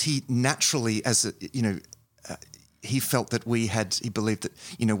because he naturally, he felt that he believed that,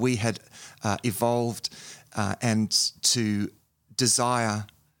 we had evolved and to desire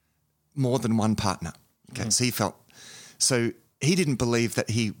more than one partner. Okay, so he didn't believe that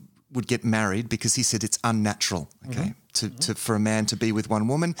he would get married because he said it's unnatural. Okay, for a man to be with one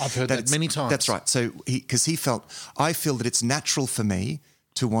woman. I've heard that many times. That's right. So because he felt, I feel that it's natural for me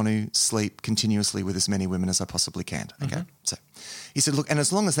to want to sleep continuously with as many women as I possibly can. Okay, so he said, look, and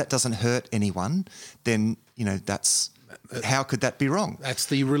as long as that doesn't hurt anyone, then how could that be wrong? That's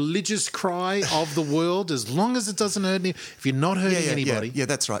the religious cry of the world. As long as it doesn't hurt anyone, if you're not hurting anybody. Yeah,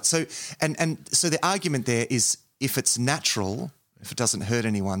 that's right. So so the argument there is, if it's natural, if it doesn't hurt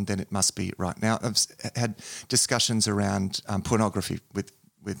anyone, then it must be right. Now, I've had discussions around pornography with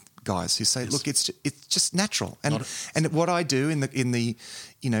guys who say, look, it's just natural, and what I do in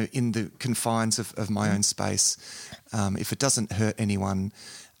the confines of my own space, if it doesn't hurt anyone,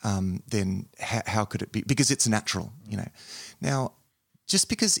 then how could it be? Because it's natural, Now, just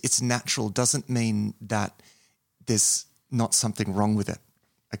because it's natural doesn't mean that there's not something wrong with it.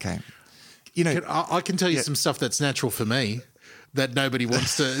 Okay, I can tell you some stuff that's natural for me that nobody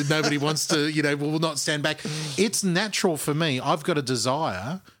wants to, will not stand back. It's natural for me. I've got a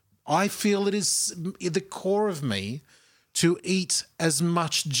desire. I feel it is at the core of me to eat as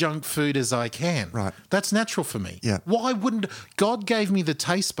much junk food as I can. Right. That's natural for me. Yeah. Why wouldn't God gave me the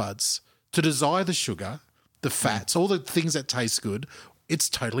taste buds to desire the sugar, the fats, all the things that taste good. It's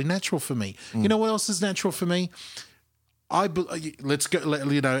totally natural for me. You know what else is natural for me? Let's go,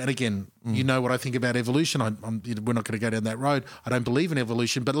 and again, you know what I think about evolution. We're not going to go down that road. I don't believe in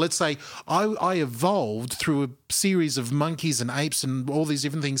evolution, but let's say I evolved through a series of monkeys and apes and all these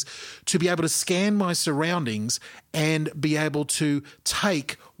different things to be able to scan my surroundings and be able to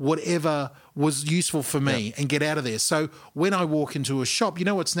take whatever was useful for me and get out of there. So when I walk into a shop,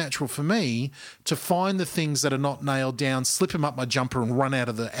 what's natural for me? To find the things that are not nailed down, slip them up my jumper and run out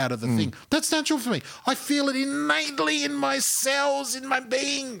of the thing. That's natural for me. I feel it innately in my cells, in my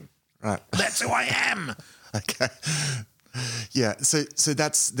being. Right. That's who I am. Okay. Yeah. So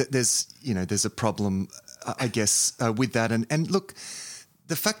there's a problem, I guess, with that. And look,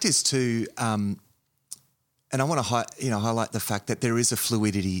 the fact is too, and I want to highlight the fact that there is a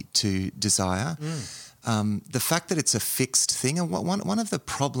fluidity to desire. The fact that it's a fixed thing, and one of the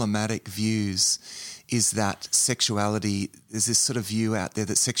problematic views is that sexuality, there's this sort of view out there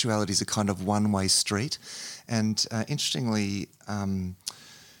that sexuality is a kind of one-way street. And interestingly,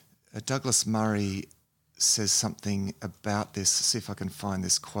 Douglas Murray says something about this. Let's see if I can find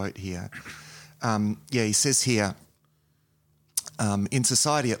this quote here. He says here, in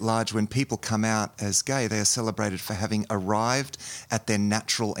society at large, when people come out as gay, they are celebrated for having arrived at their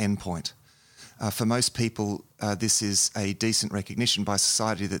natural endpoint. For most people, this is a decent recognition by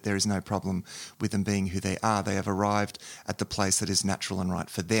society that there is no problem with them being who they are. They have arrived at the place that is natural and right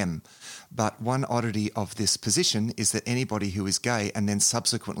for them. But one oddity of this position is that anybody who is gay and then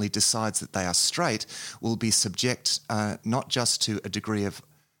subsequently decides that they are straight will be subject not just to a degree of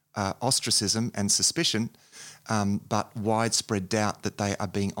ostracism and suspicion, but widespread doubt that they are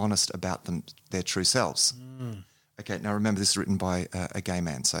being honest about their true selves. Okay, now remember this is written by a gay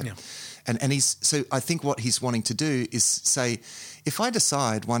man. So, and I think what he's wanting to do is say, if I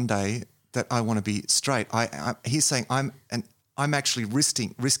decide one day that I want to be straight, he's saying I'm actually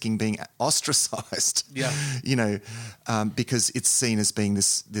risking being ostracized. Yeah, because it's seen as being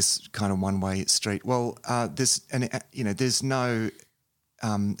this kind of one-way street. Well, there's no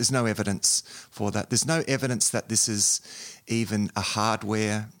evidence for that. There's no evidence that this is even a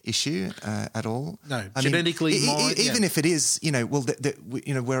hardware issue at all. No, genetically, even if it is, there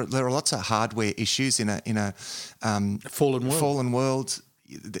are lots of hardware issues in a fallen world.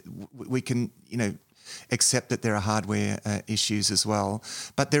 We can, accept that there are hardware issues as well.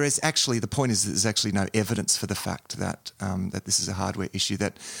 But there is actually, the point is, there's actually no evidence for the fact that that this is a hardware issue.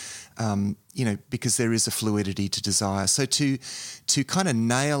 That because there is a fluidity to desire. So to kind of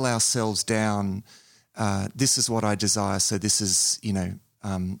nail ourselves down, this is what I desire. So this is,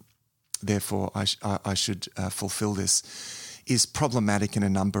 therefore I should fulfill this, is problematic in a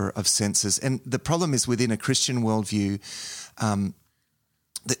number of senses. And the problem is within a Christian worldview,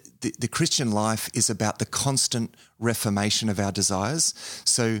 the Christian life is about the constant reformation of our desires.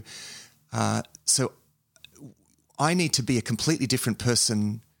 So I need to be a completely different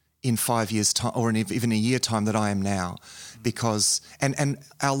person in 5 years' time, or in even a year time that I am now, because and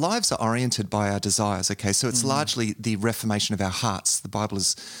our lives are oriented by our desires. Okay, so it's largely the reformation of our hearts. The Bible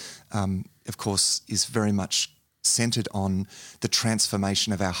is, of course, is very much centered on the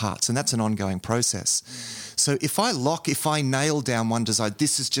transformation of our hearts, and that's an ongoing process. So if I nail down one desire,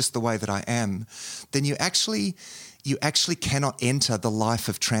 this is just the way that I am, then you actually cannot enter the life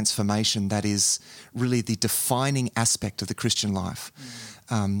of transformation that is really the defining aspect of the Christian life,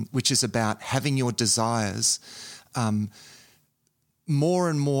 which is about having your desires more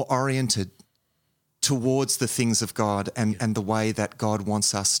and more oriented towards the things of God and the way that God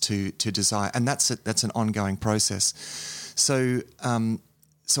wants us to desire. And that's an ongoing process. So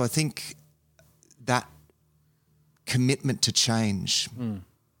I think that commitment to change,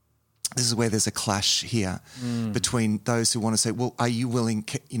 this is where there's a clash here between those who want to say, well, are you willing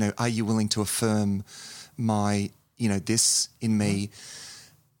to affirm my, this in me?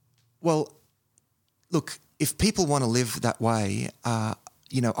 Well, look, if people want to live that way, I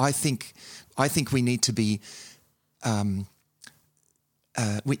think we need to be,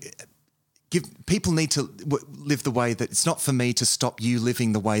 people need to live the way that it's not for me to stop you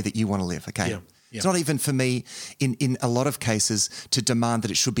living the way that you want to live. Okay. Yeah. Yeah. It's not even for me in a lot of cases to demand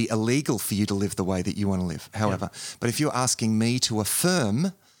that it should be illegal for you to live the way that you want to live. However, but if you're asking me to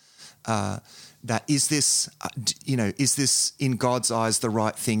affirm, that is this in God's eyes the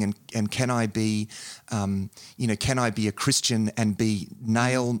right thing, and can I be, can I be a Christian and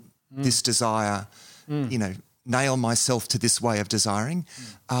nail this desire, nail myself to this way of desiring?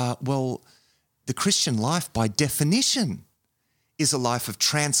 Well, the Christian life, by definition, is a life of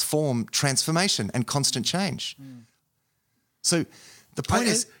transformation and constant change. So the point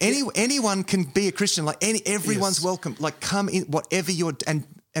is, anyone can be a Christian. Like everyone's welcome. Like come in, whatever you're. And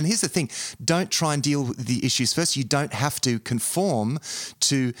here's the thing: don't try and deal with the issues first. You don't have to conform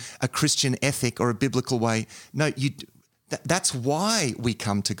to a Christian ethic or a biblical way. No, you. That's why we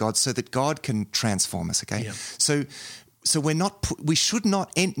come to God, so that God can transform us. Okay, so we should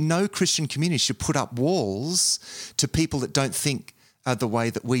not. No Christian community should put up walls to people that don't think the way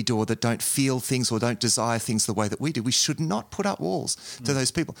that we do, or that don't feel things or don't desire things the way that we do. We should not put up walls to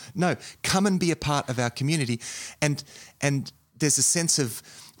those people. No, come and be a part of our community, and there's a sense of,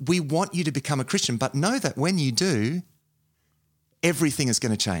 we want you to become a Christian, but know that when you do, everything is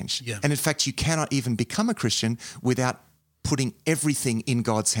going to change. Yeah. And in fact, you cannot even become a Christian without putting everything in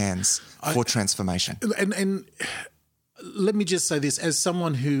God's hands for transformation. And let me just say this, as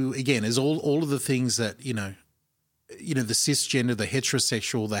someone who, again, is all of the things that, the cisgender, the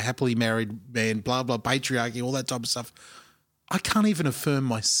heterosexual, the happily married man, blah, blah, patriarchy, all that type of stuff, I can't even affirm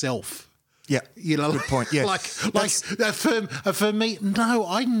myself. Yeah, good point. Yeah, like affirm me. No,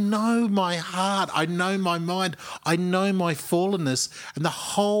 I know my heart. I know my mind. I know my fallenness. And the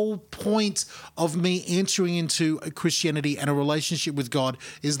whole point of me entering into a Christianity and a relationship with God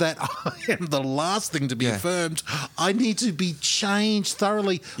is that I am the last thing to be affirmed. I need to be changed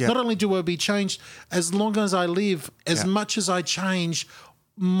thoroughly. Yeah. Not only do I be changed, as long as I live, as much as I change,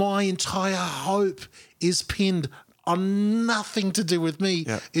 my entire hope is pinned on nothing to do with me.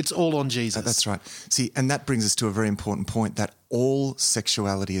 Yeah. It's all on Jesus. That's right. See, and that brings us to a very important point, that all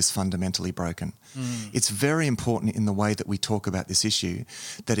sexuality is fundamentally broken. It's very important in the way that we talk about this issue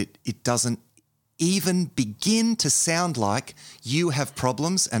that it doesn't even begin to sound like you have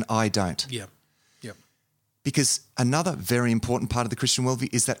problems and I don't. Yeah. Because another very important part of the Christian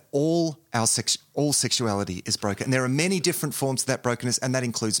worldview is that all sexuality is broken. And there are many different forms of that brokenness, and that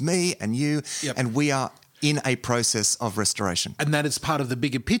includes me and you, and we are in a process of restoration. And that is part of the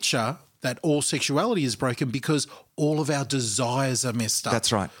bigger picture, that all sexuality is broken because all of our desires are messed up.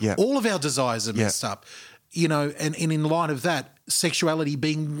 That's right, yeah. All of our desires are messed up. And in light of that, sexuality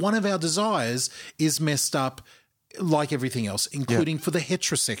being one of our desires is messed up like everything else, including for the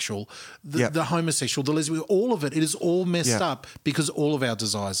heterosexual, the homosexual, the lesbian, all of it. It is all messed up because all of our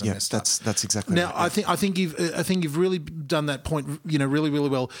desires are messed up. That's exactly now, right. I think you've really done that point, really, really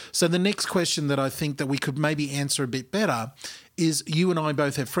well. So the next question that I think that we could maybe answer a bit better is, you and I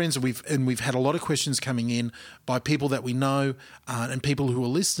both have friends, and we've had a lot of questions coming in by people that we know and people who are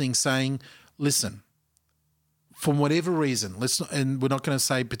listening saying, listen, for whatever reason, and we're not going to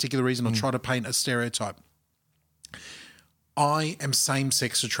say a particular reason or try to paint a stereotype, I am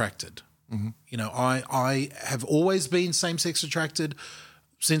same-sex attracted. I have always been same-sex attracted.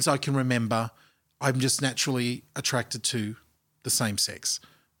 since I can remember, I'm just naturally attracted to the same sex.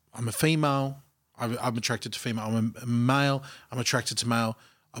 I'm a female. I'm attracted to female. I'm a male. I'm attracted to male.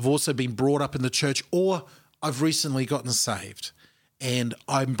 I've also been brought up in the church, or I've recently gotten saved, and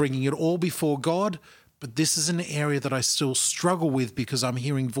I'm bringing it all before God. But this is an area that I still struggle with because I'm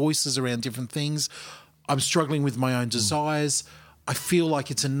hearing voices around different things. I'm struggling with my own desires. I feel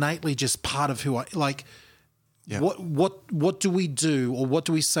like it's innately just part of who I like. Yeah. What do we do, or what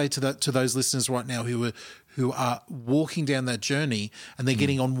do we say to those listeners right now who are walking down that journey, and they're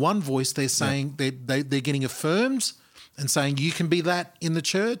getting on one voice? They're saying they're getting affirmed and saying you can be that in the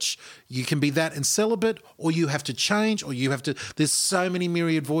church, you can be that and celibate, or you have to change, or you have to. There's so many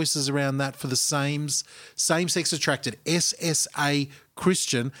myriad voices around that for the same-sex attracted SSA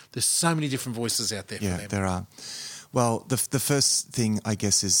Christian. There's so many different voices out there. For them. Yeah, there are. Well, the first thing I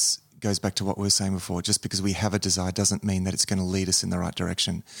guess goes back to what we were saying before. Just because we have a desire doesn't mean that it's going to lead us in the right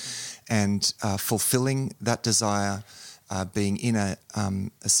direction. And fulfilling that desire, being in a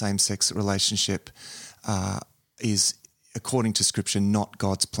same-sex relationship is, according to Scripture, not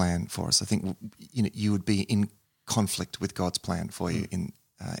God's plan for us. I think you would be in conflict with God's plan for you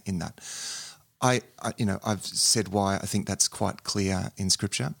in that. I've said why I think that's quite clear in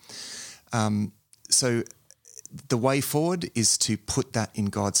Scripture. So the way forward is to put that in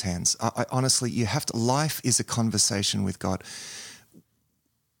God's hands. I honestly, life is a conversation with God.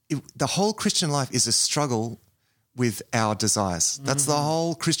 The whole Christian life is a struggle with our desires. That's the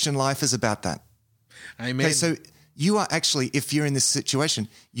whole Christian life is about that. Amen. Okay, so you are actually, if you're in this situation,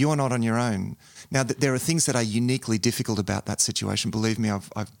 you are not on your own. Now, there are things that are uniquely difficult about that situation. Believe me,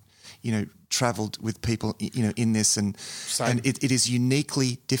 I've travelled with people, in this, and it is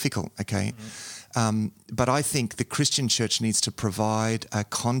uniquely difficult. Okay. But I think the Christian church needs to provide a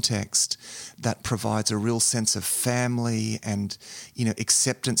context that provides a real sense of family and,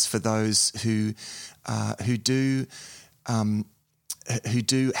 acceptance for those who do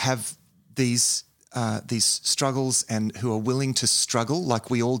have these struggles, and who are willing to struggle like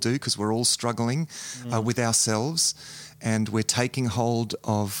we all do, because we're all struggling with ourselves, and we're taking hold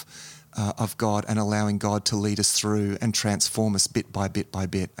of God and allowing God to lead us through and transform us bit by bit by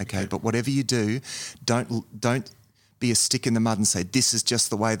bit. Okay, but whatever you do, don't be a stick in the mud and say, this is just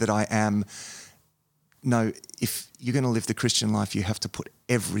the way that I am. No, if you're going to live the Christian life, you have to put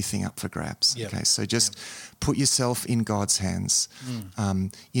everything up for grabs. Yep. Okay, so just put yourself in God's hands.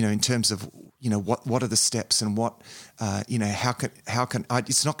 In terms of what are the steps, and what how can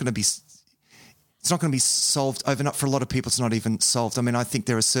it's not going to be. It's not going to be solved overnight. For a lot of people, it's not even solved. I mean, I think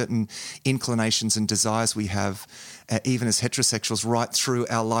there are certain inclinations and desires we have, even as heterosexuals, right through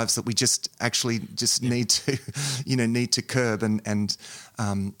our lives, that we just need to curb and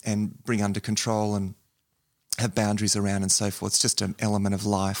bring under control and have boundaries around and so forth. It's just an element of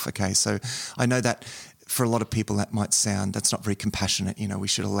life. Okay, so I know that for a lot of people that might sound, that's not very compassionate. We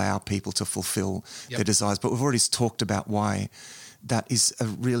should allow people to fulfill their desires, but we've already talked about why that is a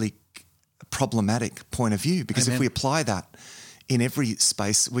really problematic point of view, because if we apply that in every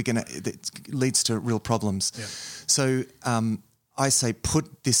space, it leads to real problems. Yeah. So I say,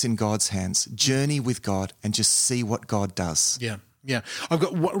 put this in God's hands, journey with God, and just see what God does. Yeah. Yeah. I've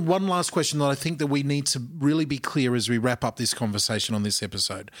got one last question that I think that we need to really be clear as we wrap up this conversation on this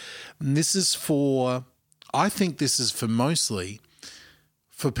episode. And I think this is mostly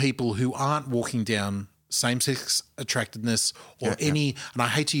for people who aren't walking down same-sex attractedness or and I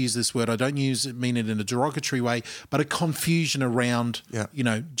hate to use this word, I don't mean it in a derogatory way, but a confusion around,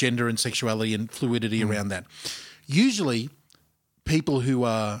 gender and sexuality and fluidity around that. Usually people who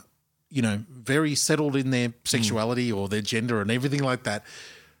are, very settled in their sexuality or their gender and everything like that,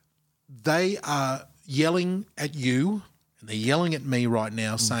 they are yelling at you and they're yelling at me right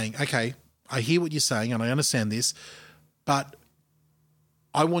now saying, okay, I hear what you're saying and I understand this, but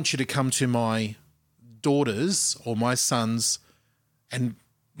I want you to come to my daughters or my sons and,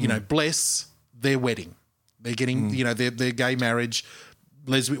 bless their wedding. They're getting, their gay marriage,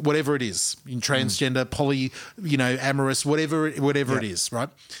 lesbian, whatever it is, in transgender, poly, amorous, whatever it is, right?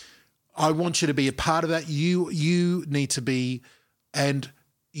 I want you to be a part of that. You need to be, and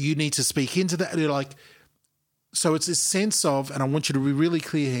you need to speak into that. So it's a sense of, and I want you to be really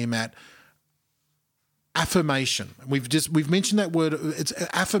clear here, Matt, affirmation. We've mentioned that word. It's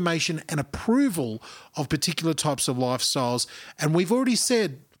affirmation and approval of particular types of lifestyles. And we've already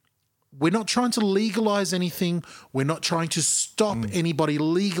said we're not trying to legalize anything. We're not trying to stop anybody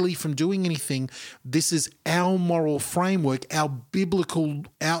legally from doing anything. This is our moral framework, our biblical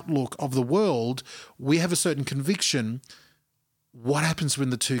outlook of the world. We have a certain conviction. What happens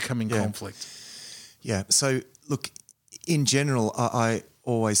when the two come in conflict? Yeah. So look, in general,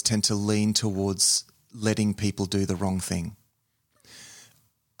 always tend to lean towards letting people do the wrong thing.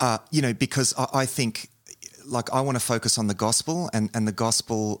 Because I think, like, I want to focus on the gospel, and the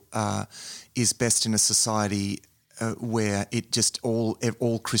gospel is best in a society where it just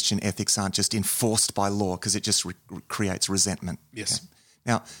all Christian ethics aren't just enforced by law, because it just creates resentment. Yes. Okay?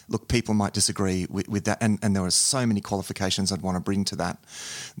 Now, look, people might disagree with that, and there are so many qualifications I'd want to bring to that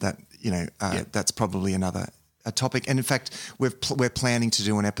that's probably another topic. And in fact, we're planning to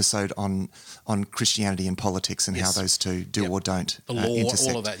do an episode on Christianity and politics and how those two do or don't the law,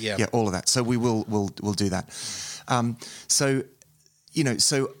 intersect. all of that, yeah, all of that. So we'll do that.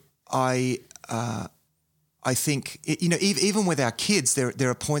 I think, even with our kids, there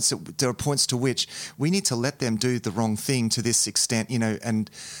are points to which we need to let them do the wrong thing to this extent,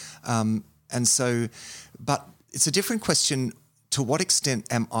 but it's a different question. To what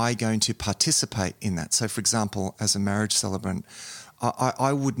extent am I going to participate in that? So, for example, as a marriage celebrant,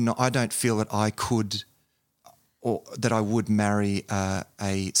 I would not. I don't feel that I could, or that I would marry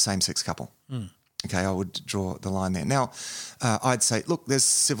a same-sex couple. Okay, I would draw the line there. Now, I'd say, look, there's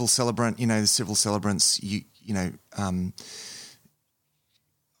civil celebrant. The civil celebrants.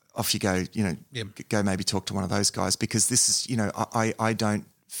 Off you go. Go maybe talk to one of those guys, because this is. I don't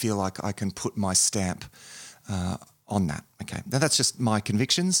feel like I can put my stamp on that. Okay, now that's just my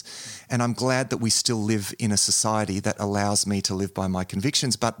convictions, and I'm glad that we still live in a society that allows me to live by my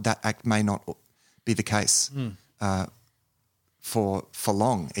convictions, but that act may not be the case for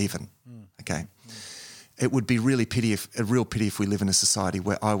long even. Okay, it would be a real pity if we live in a society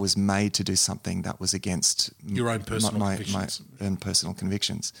where I was made to do something that was against your own personal convictions. My own personal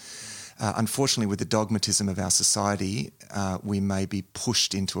convictions. Unfortunately, with the dogmatism of our society, we may be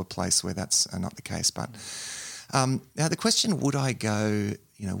pushed into a place where that's not the case. But now the question, would I go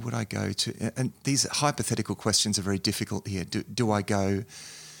to, and these hypothetical questions are very difficult here. Do I go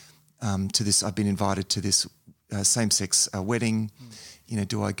to this? I've been invited to this same-sex wedding.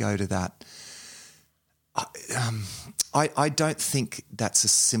 Do I go to that? I don't think that's a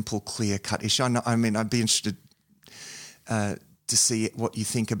simple, clear-cut issue. I'd be interested to see what you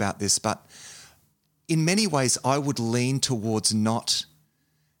think about this, but in many ways I would lean towards not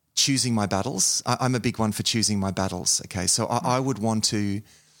choosing my battles. I'm a big one for choosing my battles, okay? So I would want to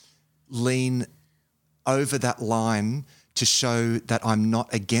lean over that line to show that I'm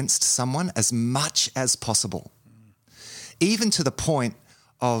not against someone as much as possible, even to the point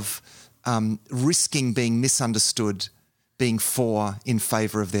of risking being misunderstood, being in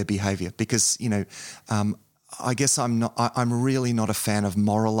favour of their behaviour, because, I guess I'm really not a fan of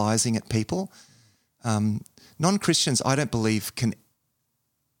moralising at people. Non-Christians, I don't believe,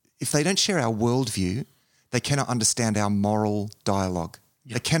 if they don't share our worldview, they cannot understand our moral dialogue.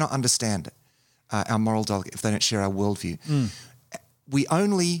 Yep. They cannot understand our moral dialogue if they don't share our worldview. We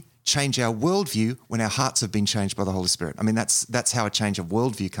only change our worldview when our hearts have been changed by the Holy Spirit. That's how a change of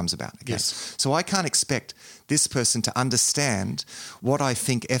worldview comes about. Okay? Yes. So I can't expect this person to understand what I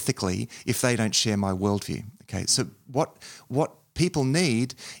think ethically if they don't share my worldview. Okay, so what people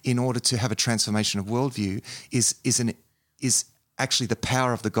need in order to have a transformation of worldview is actually the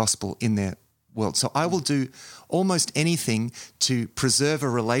power of the gospel in their world. So I will do almost anything to preserve a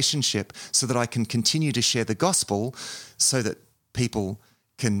relationship so that I can continue to share the gospel, so that people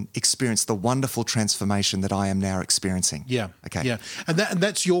can experience the wonderful transformation that I am now experiencing. Yeah. Okay. Yeah. And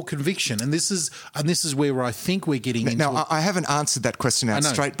that's your conviction. And this is where I think we're getting into. Now, I haven't answered that question out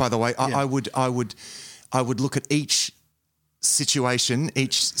straight, by the way. Yeah. I would look at each situation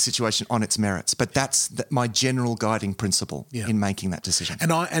on its merits, but that's my general guiding principle in making that decision.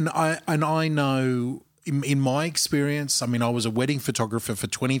 And I know in my experience, I was a wedding photographer for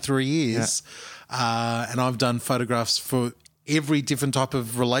 23 years, and I've done photographs for every different type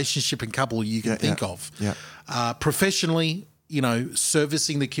of relationship and couple you can think of. Yeah. Professionally,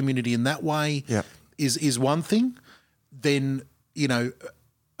 servicing the community in that way is one thing. Then,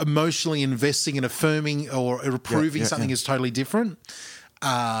 emotionally investing and affirming or approving something is totally different.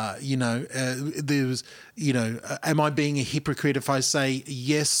 There's, am I being a hypocrite if I say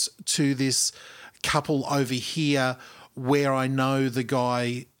yes to this couple over here where I know the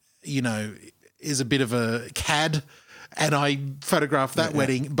guy, is a bit of a cad, and I photograph that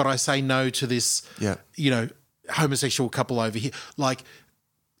wedding, but I say no to this, homosexual couple over here. Like,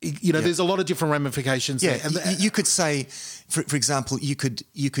 there's a lot of different ramifications there. And you could say, for example, you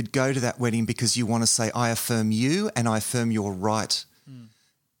could go to that wedding because you want to say, I affirm you and I affirm your right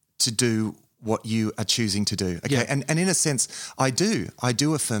to do what you are choosing to do. Okay. Yeah. And in a sense, I do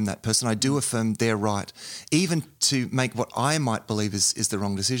affirm that person. I do affirm their right, even to make what I might believe is the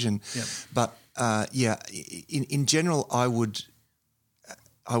wrong decision. Yeah. But in general, I would,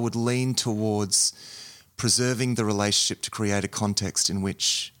 I would lean towards preserving the relationship to create a context in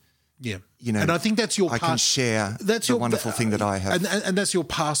which, and I think that's your I can share the wonderful thing that I have, and that's your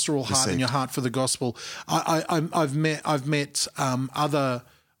pastoral heart and your heart for the gospel. I've met other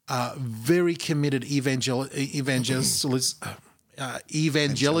very committed evangelical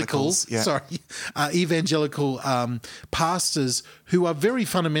pastors who are very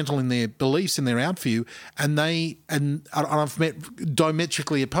fundamental in their beliefs, in their outview, and I've met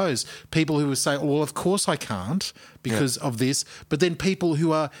diametrically opposed people who would say, well, of course I can't because of this, but then people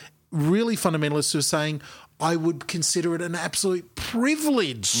who are really fundamentalists who are saying, I would consider it an absolute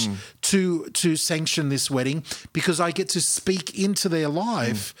privilege to sanction this wedding because I get to speak into their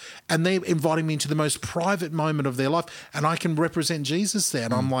life and they're inviting me into the most private moment of their life and I can represent Jesus there.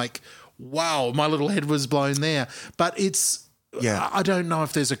 And I'm like, wow, my little head was blown there. But it's, I don't know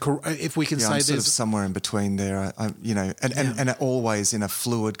if there's if we can say I'm there's sort of somewhere in between there, and always in a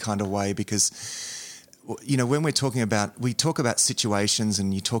fluid kind of way because, when we talk about situations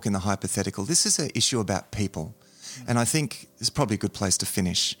and you talk in the hypothetical, this is an issue about people. And I think it's probably a good place to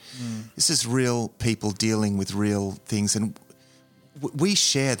finish. This is real people dealing with real things. And we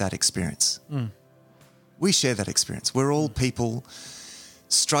share that experience. We share that experience. We're all people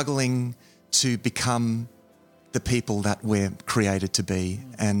struggling to become the people that we're created to be.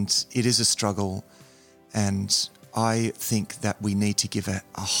 And it is a struggle. And I think that we need to give a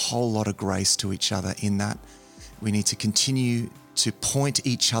whole lot of grace to each other in that. We need to continue to point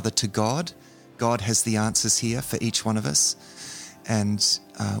each other to God. God has the answers here for each one of us. And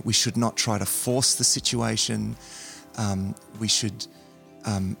we should not try to force the situation. We should,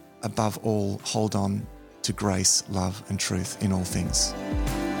 above all, hold on to grace, love, and truth in all things.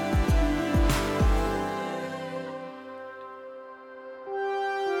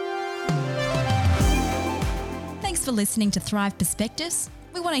 Thanks for listening to Thrive Perspectives.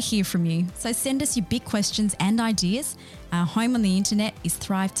 We want to hear from you, so send us your big questions and ideas. Our home on the internet is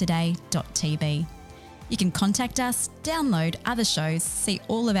thrivetoday.tv. You can contact us, download other shows, see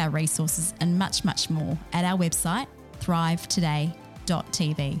all of our resources and much, much more at our website,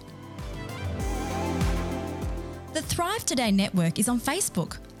 thrivetoday.tv. The Thrive Today Network is on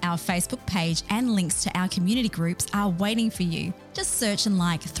Facebook. Our Facebook page and links to our community groups are waiting for you. Just search and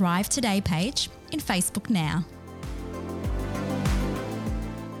like Thrive Today page in Facebook now.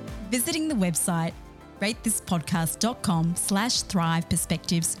 Visiting the website ratethispodcast.com/Thrive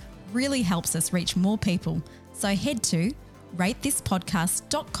Perspectives really helps us reach more people. So head to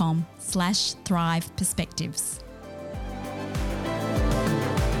ratethispodcast.com/Thrive Perspectives.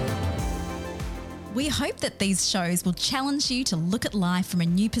 We hope that these shows will challenge you to look at life from a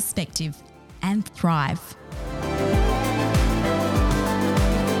new perspective and thrive.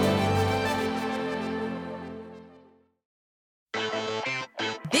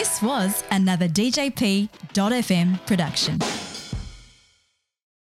 This was another DJP.FM production.